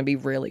I'm going to be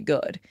really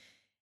good.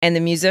 And the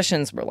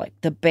musicians were like,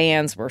 the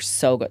bands were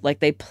so good. Like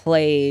they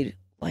played,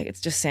 like it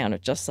just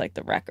sounded just like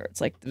the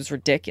records. Like it was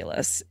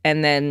ridiculous.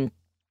 And then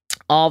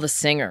all the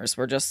singers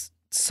were just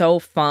so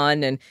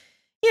fun. And,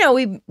 you know,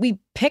 we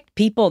picked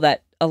people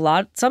that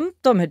some of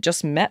them had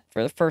just met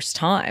for the first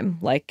time,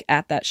 like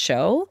at that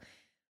show.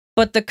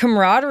 But the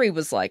camaraderie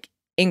was like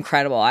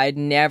incredible. I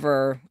don't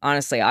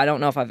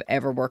know if I've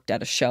ever worked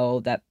at a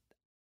show that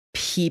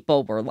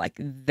people were like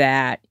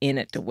that in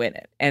it to win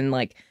it, and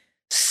like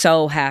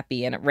so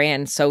happy, and it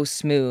ran so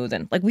smooth.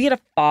 And like we had a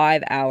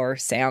 5-hour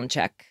sound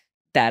check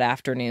that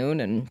afternoon,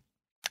 and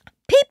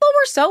people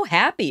were so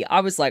happy. I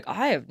was like,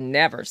 I have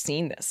never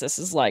seen this. This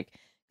is like,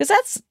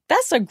 because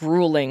that's a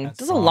grueling,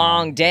 that's a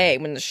long day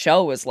when the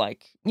show is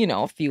like, you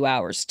know, a few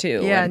hours too.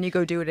 Yeah, and you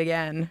go do it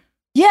again.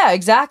 Yeah,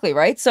 exactly,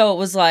 right? So it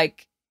was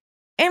like,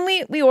 and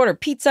we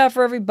ordered pizza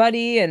for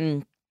everybody,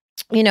 and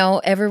you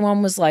know,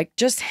 everyone was like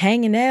just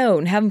hanging out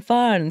and having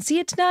fun and see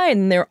you tonight.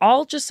 And they're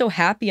all just so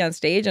happy on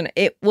stage. And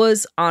it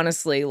was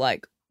honestly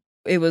like,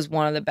 it was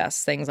one of the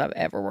best things I've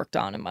ever worked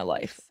on in my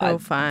life. So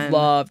fun.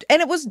 Loved.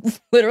 And it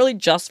was literally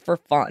just for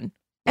fun.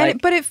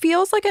 But it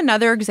feels like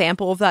another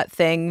example of that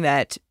thing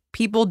that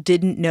people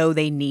didn't know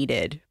they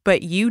needed,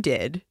 but you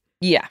did.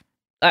 Yeah.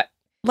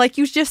 Like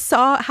you just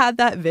had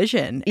that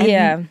vision.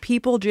 And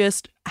people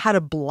just had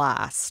a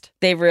blast.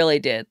 They really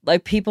did.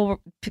 Like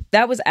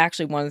that was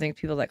actually one of the things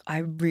people were like, I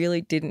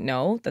really didn't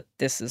know that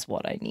this is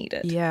what I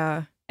needed.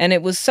 Yeah. And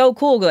it was so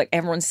cool. Like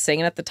everyone's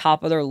singing at the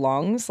top of their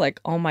lungs. Like,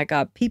 oh my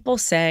God, people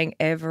sang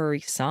every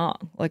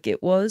song. Like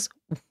it was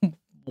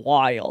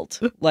wild.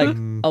 Like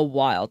a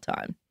wild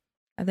time.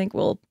 I think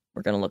we're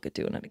going to look at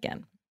doing it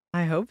again.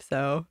 I hope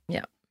so.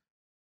 Yeah.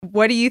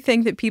 What do you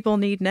think that people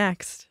need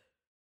next?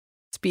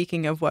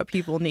 Speaking of what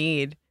people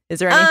need, is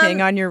there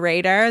anything on your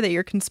radar that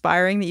you're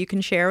conspiring that you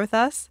can share with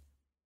us?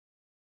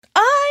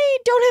 I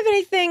don't have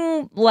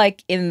anything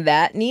like in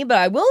that need, but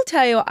I will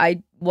tell you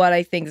what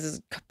I think is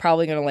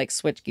probably going to like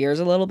switch gears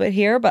a little bit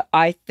here. But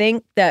I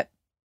think that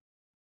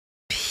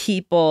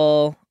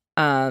people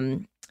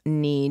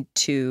need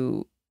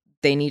to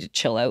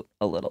chill out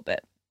a little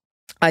bit.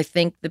 I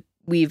think that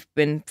we've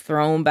been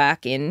thrown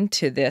back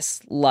into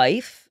this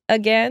life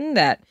again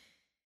that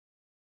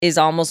is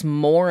almost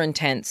more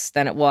intense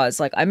than it was.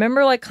 Like, I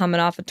remember like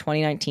coming off of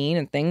 2019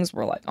 and things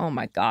were like, oh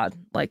my God,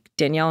 like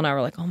Danielle and I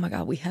were like, oh my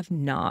God, we have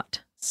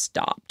not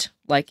stopped.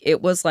 Like,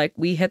 it was like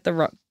we hit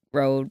the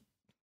road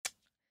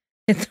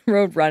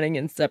running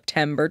in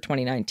September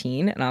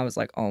 2019. And I was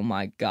like, oh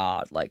my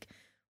God, like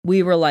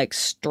we were like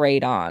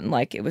straight on.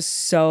 Like it was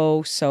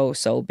so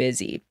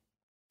busy.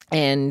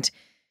 And,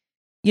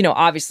 you know,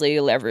 obviously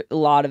a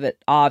lot of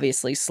it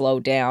obviously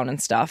slowed down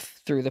and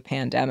stuff through the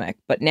pandemic.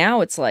 But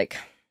now it's like,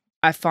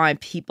 I find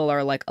people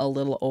are like a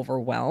little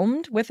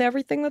overwhelmed with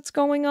everything that's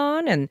going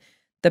on, and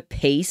the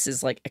pace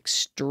is like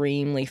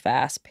extremely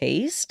fast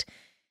paced.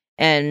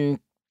 And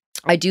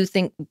I do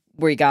think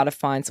we've got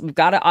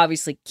to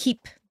obviously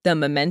keep the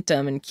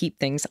momentum and keep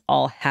things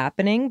all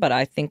happening. But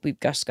I think we've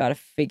just got to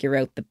figure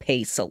out the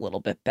pace a little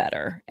bit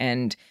better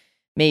and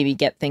maybe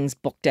get things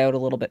booked out a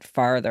little bit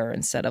farther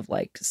instead of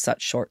like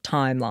such short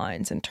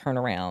timelines and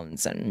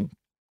turnarounds. And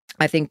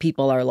I think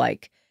people are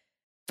like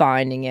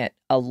finding it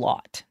a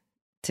lot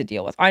to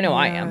deal with. I know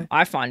I am.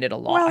 I find it a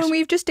lot. Well, and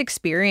we've just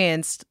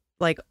experienced,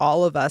 like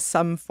all of us,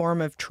 some form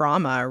of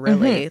trauma,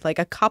 really. Like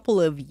a couple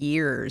of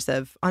years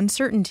of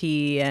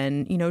uncertainty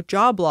and, you know,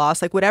 job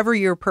loss, like whatever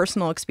your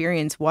personal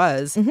experience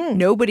was,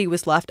 nobody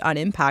was left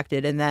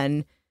unimpacted. And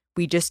then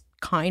we just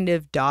kind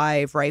of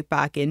dive right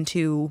back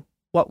into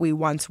what we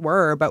once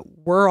were, but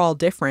we're all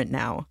different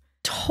now.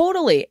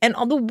 Totally. And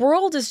the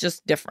world is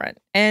just different.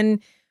 And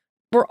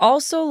we're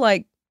also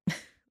like,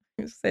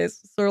 say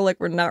it's sort of like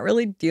we're not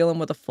really dealing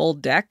with a full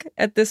deck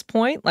at this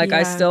point. Like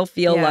I still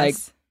feel like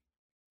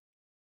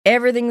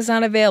everything's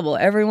unavailable.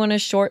 Everyone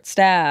is short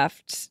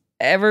staffed.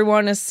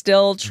 Everyone is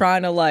still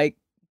trying to like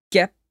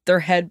get their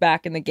head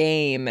back in the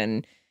game.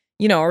 And,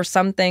 you know, or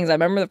some things. I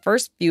remember the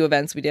first few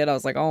events we did, I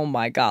was like, oh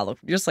my God, look,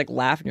 you're just like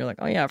laughing. You're like,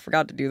 oh yeah, I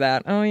forgot to do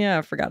that. Oh yeah,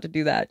 I forgot to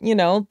do that. You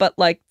know, but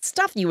like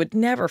stuff you would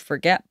never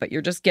forget, but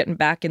you're just getting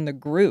back in the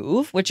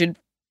groove, which is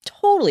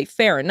totally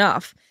fair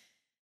enough.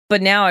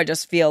 But now I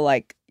just feel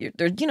like you're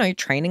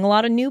training a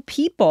lot of new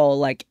people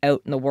like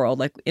out in the world,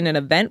 like in an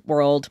event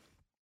world.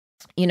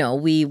 You know,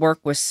 we work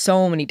with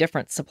so many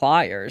different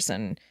suppliers,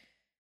 and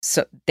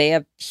so they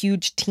have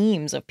huge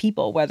teams of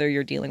people, whether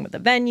you're dealing with a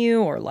venue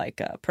or like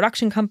a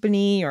production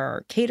company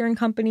or catering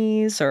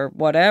companies or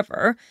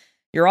whatever.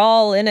 You're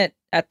all in it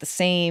at the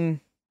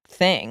same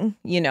thing.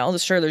 You know,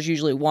 sure, there's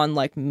usually one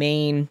like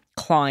main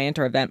client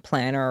or event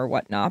planner or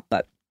whatnot,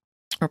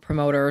 or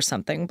promoter or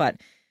something. But,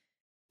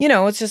 you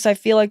know, it's just, I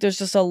feel like there's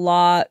just a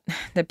lot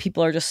that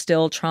people are just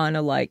still trying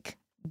to like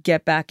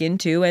get back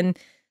into, and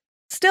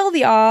still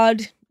the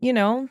odd, you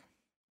know,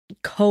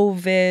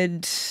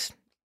 COVID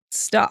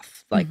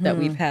stuff like that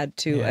we've had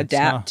to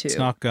adapt to. It's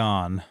not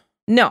gone.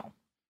 No.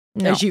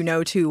 As you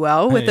know too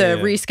well, with a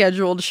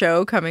rescheduled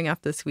show coming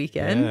up this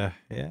weekend.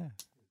 Yeah.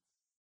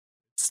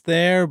 It's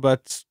there,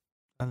 but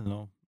I don't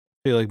know.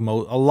 I feel like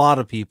a lot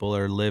of people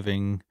are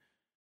living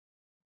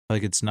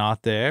like it's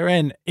not there,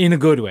 and in a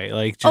good way.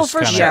 Like just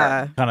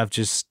kind of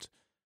just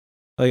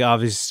like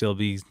obviously still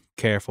be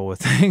careful with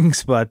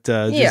things, but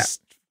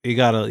just you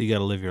gotta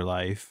live your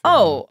life.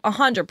 Oh,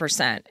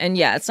 100%. And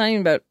yeah, it's not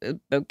even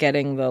about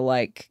getting the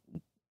like,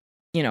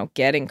 you know,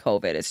 getting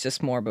COVID. It's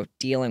just more about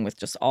dealing with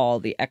just all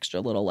the extra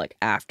little like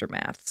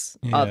aftermaths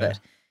of it.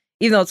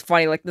 Even though it's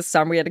funny, like this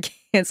summer we had to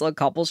cancel a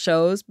couple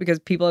shows because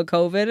people had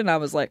COVID, and I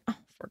was like, oh,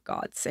 for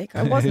God's sake,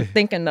 I wasn't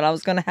thinking that I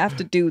was gonna have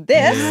to do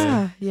this.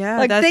 Yeah.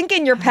 Like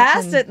thinking you're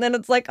past it, and then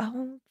it's like,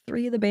 oh,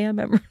 3 of the band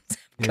members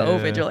have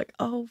COVID. You're like,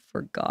 oh,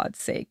 for God's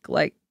sake,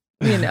 like,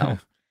 you know.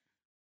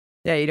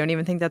 Yeah, you don't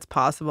even think that's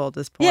possible at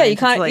this point. Yeah, you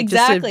can't, like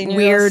exactly. Just a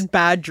weird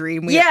bad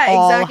dream we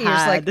all exactly. had. You're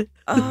just like,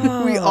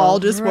 oh, we all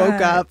just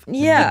woke up.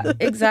 Yeah,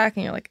 exactly.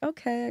 And you're like,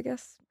 okay, I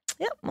guess.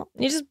 Yeah, well,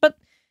 but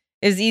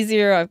it's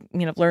easier. I've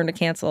learned to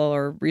cancel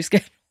or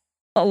reschedule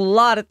a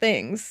lot of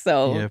things.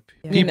 So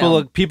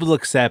people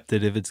accept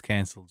it if it's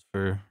canceled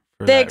for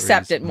they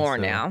accept it more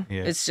now.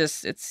 Yeah.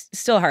 It's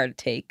still hard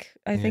to take,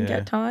 I think,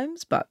 at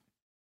times, but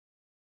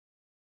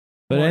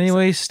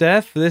anyway,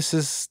 Steph, this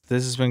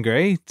has been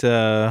great.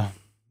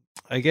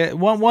 I get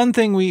one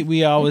thing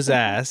we always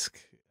ask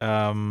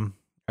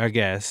our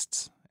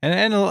guests,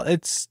 and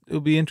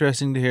it'll be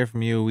interesting to hear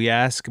from you. We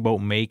ask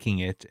about making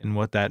it and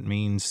what that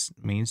means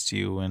to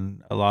you,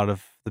 and a lot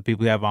of the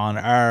people we have on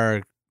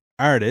are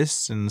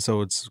artists, and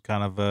so it's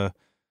kind of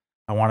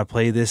I want to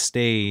play this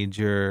stage,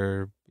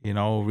 or you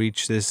know,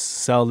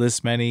 sell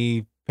this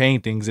many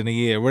paintings in a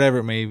year, whatever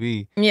it may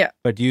be. Yeah.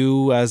 But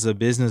you as a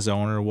business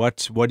owner,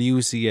 what do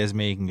you see as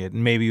making it?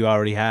 And maybe you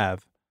already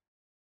have.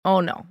 Oh,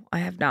 no, I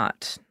have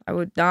not. I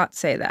would not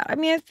say that. I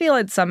mean, I feel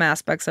in some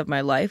aspects of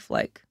my life,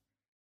 like,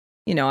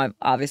 you know, I'm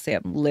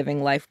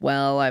living life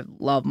well. I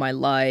love my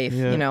life.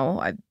 Yeah. You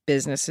know,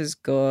 business is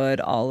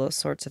good, all those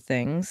sorts of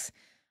things.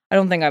 I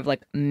don't think I've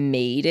like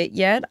made it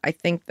yet. I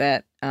think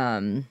that,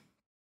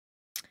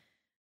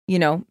 you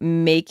know,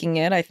 making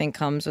it, I think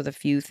comes with a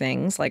few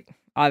things, like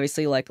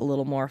obviously like a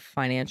little more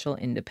financial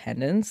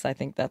independence. I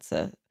think that's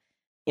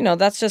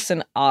that's just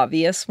an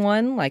obvious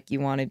one. Like you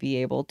want to be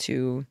able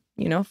to,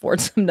 you know, afford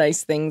some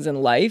nice things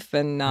in life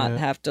and not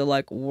have to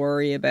like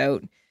worry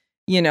about,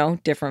 you know,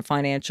 different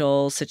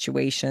financial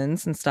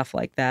situations and stuff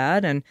like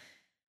that. And,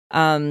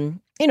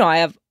 you know,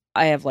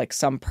 I have like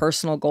some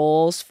personal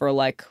goals for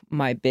like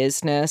my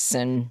business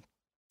and,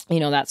 you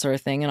know, that sort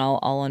of thing. And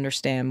I'll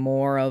understand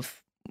more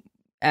of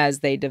as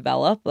they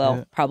develop.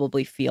 They'll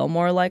probably feel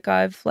more like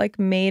I've like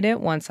made it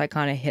once I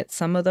kind of hit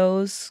some of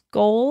those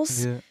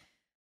goals. Yeah.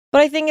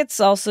 But I think it's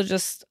also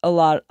just a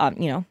lot,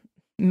 you know,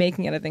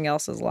 making anything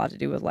else has a lot to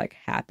do with like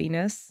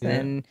happiness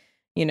and,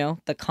 you know,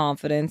 the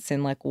confidence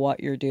in like what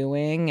you're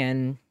doing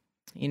and,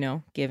 you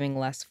know, giving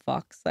less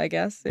fucks, I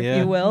guess, if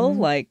you will.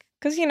 Like,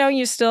 because, you know,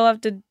 you still have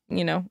to,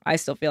 you know, I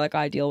still feel like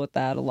I deal with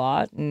that a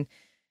lot. And,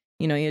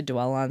 you know, you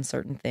dwell on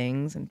certain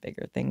things and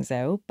figure things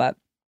out. But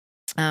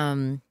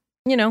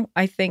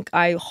I think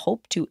I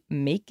hope to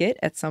make it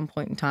at some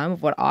point in time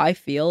of what I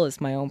feel is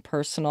my own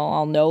personal.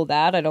 I'll know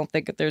that. I don't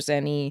think that there's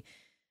any,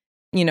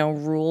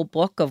 rule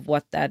book of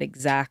what that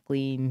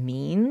exactly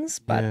means,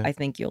 but Yeah. I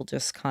think you'll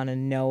just kind of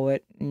know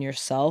it in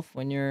yourself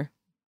when you're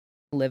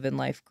living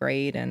life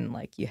great and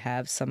like you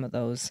have some of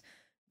those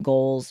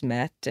goals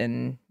met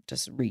and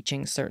just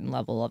reaching certain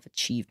level of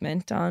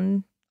achievement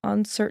on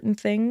certain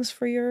things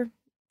for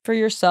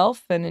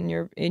yourself and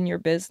in your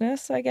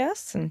business, I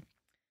guess. And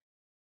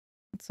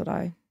that's what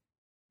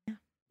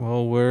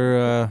Well,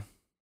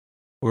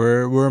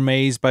 we're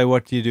amazed by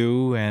what you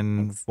do,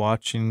 and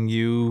watching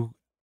you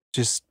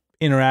just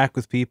interact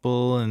with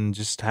people and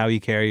just how you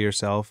carry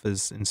yourself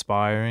is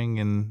inspiring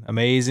and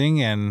amazing.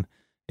 And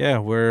yeah,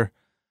 we're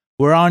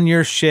on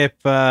your ship,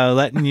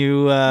 letting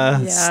you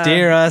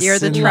steer us. You're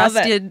the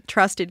and-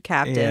 trusted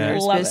captain. Yeah.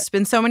 There's Love just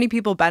been so many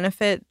people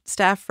benefit,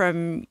 Steph,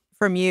 from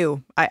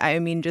you. I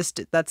mean, just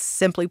that's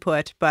simply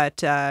put, but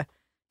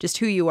just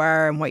who you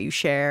are and what you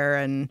share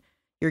and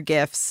your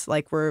gifts.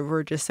 Like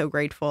we're just so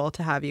grateful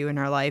to have you in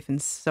our life,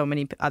 and so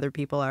many other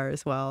people are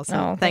as well. So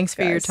Oh, thanks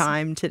for your guys.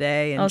 time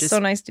today, and It's just so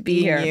nice to be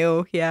being here.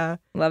 you. Yeah.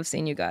 Love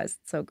seeing you guys.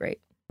 It's so great.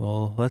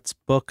 Well, let's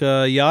book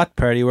a yacht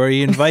party where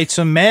you invite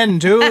some men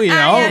too, maybe. make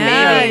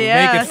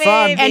it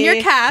fun. Maybe. And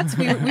your cats.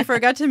 We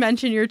forgot to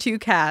mention your 2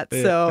 cats.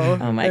 So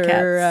Oh, my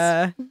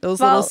they're, those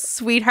Well- little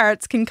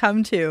sweethearts can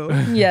come too.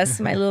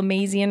 Yes, my little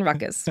Maisie and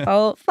Ruckus.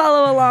 Follow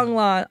along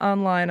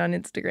online on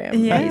Instagram.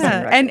 Maisie and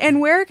Yeah. Ruckus. And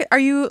where are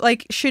you,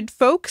 like,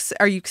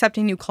 are you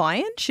accepting new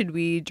clients? Should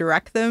we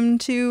direct them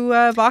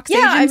to Vox Yeah,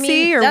 I Agency,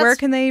 mean, or where that's-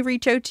 can they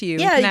reach out to you?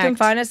 Yeah, you can connect?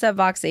 find us at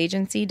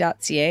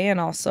voxagency.ca and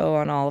also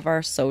on all of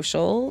our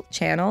social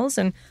channels.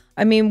 And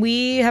I mean,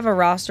 we have a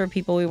roster of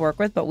people we work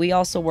with, but we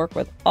also work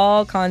with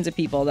all kinds of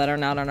people that are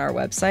not on our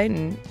website.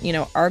 And,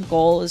 our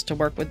goal is to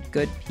work with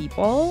good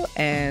people.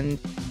 And,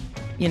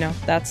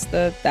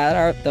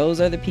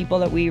 those are the people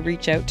that we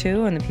reach out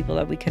to and the people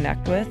that we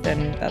connect with.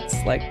 And that's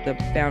like the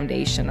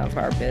foundation of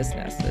our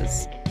business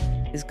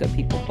is good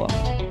people booked.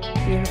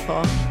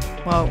 Beautiful.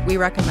 Well, we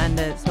recommend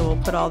it. So we'll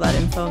put all that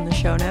info in the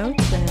show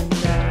notes, and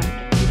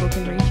people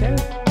can reach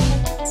out.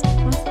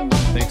 Awesome.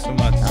 Thanks so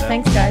much.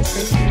 Thanks, guys.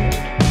 Great to be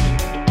here.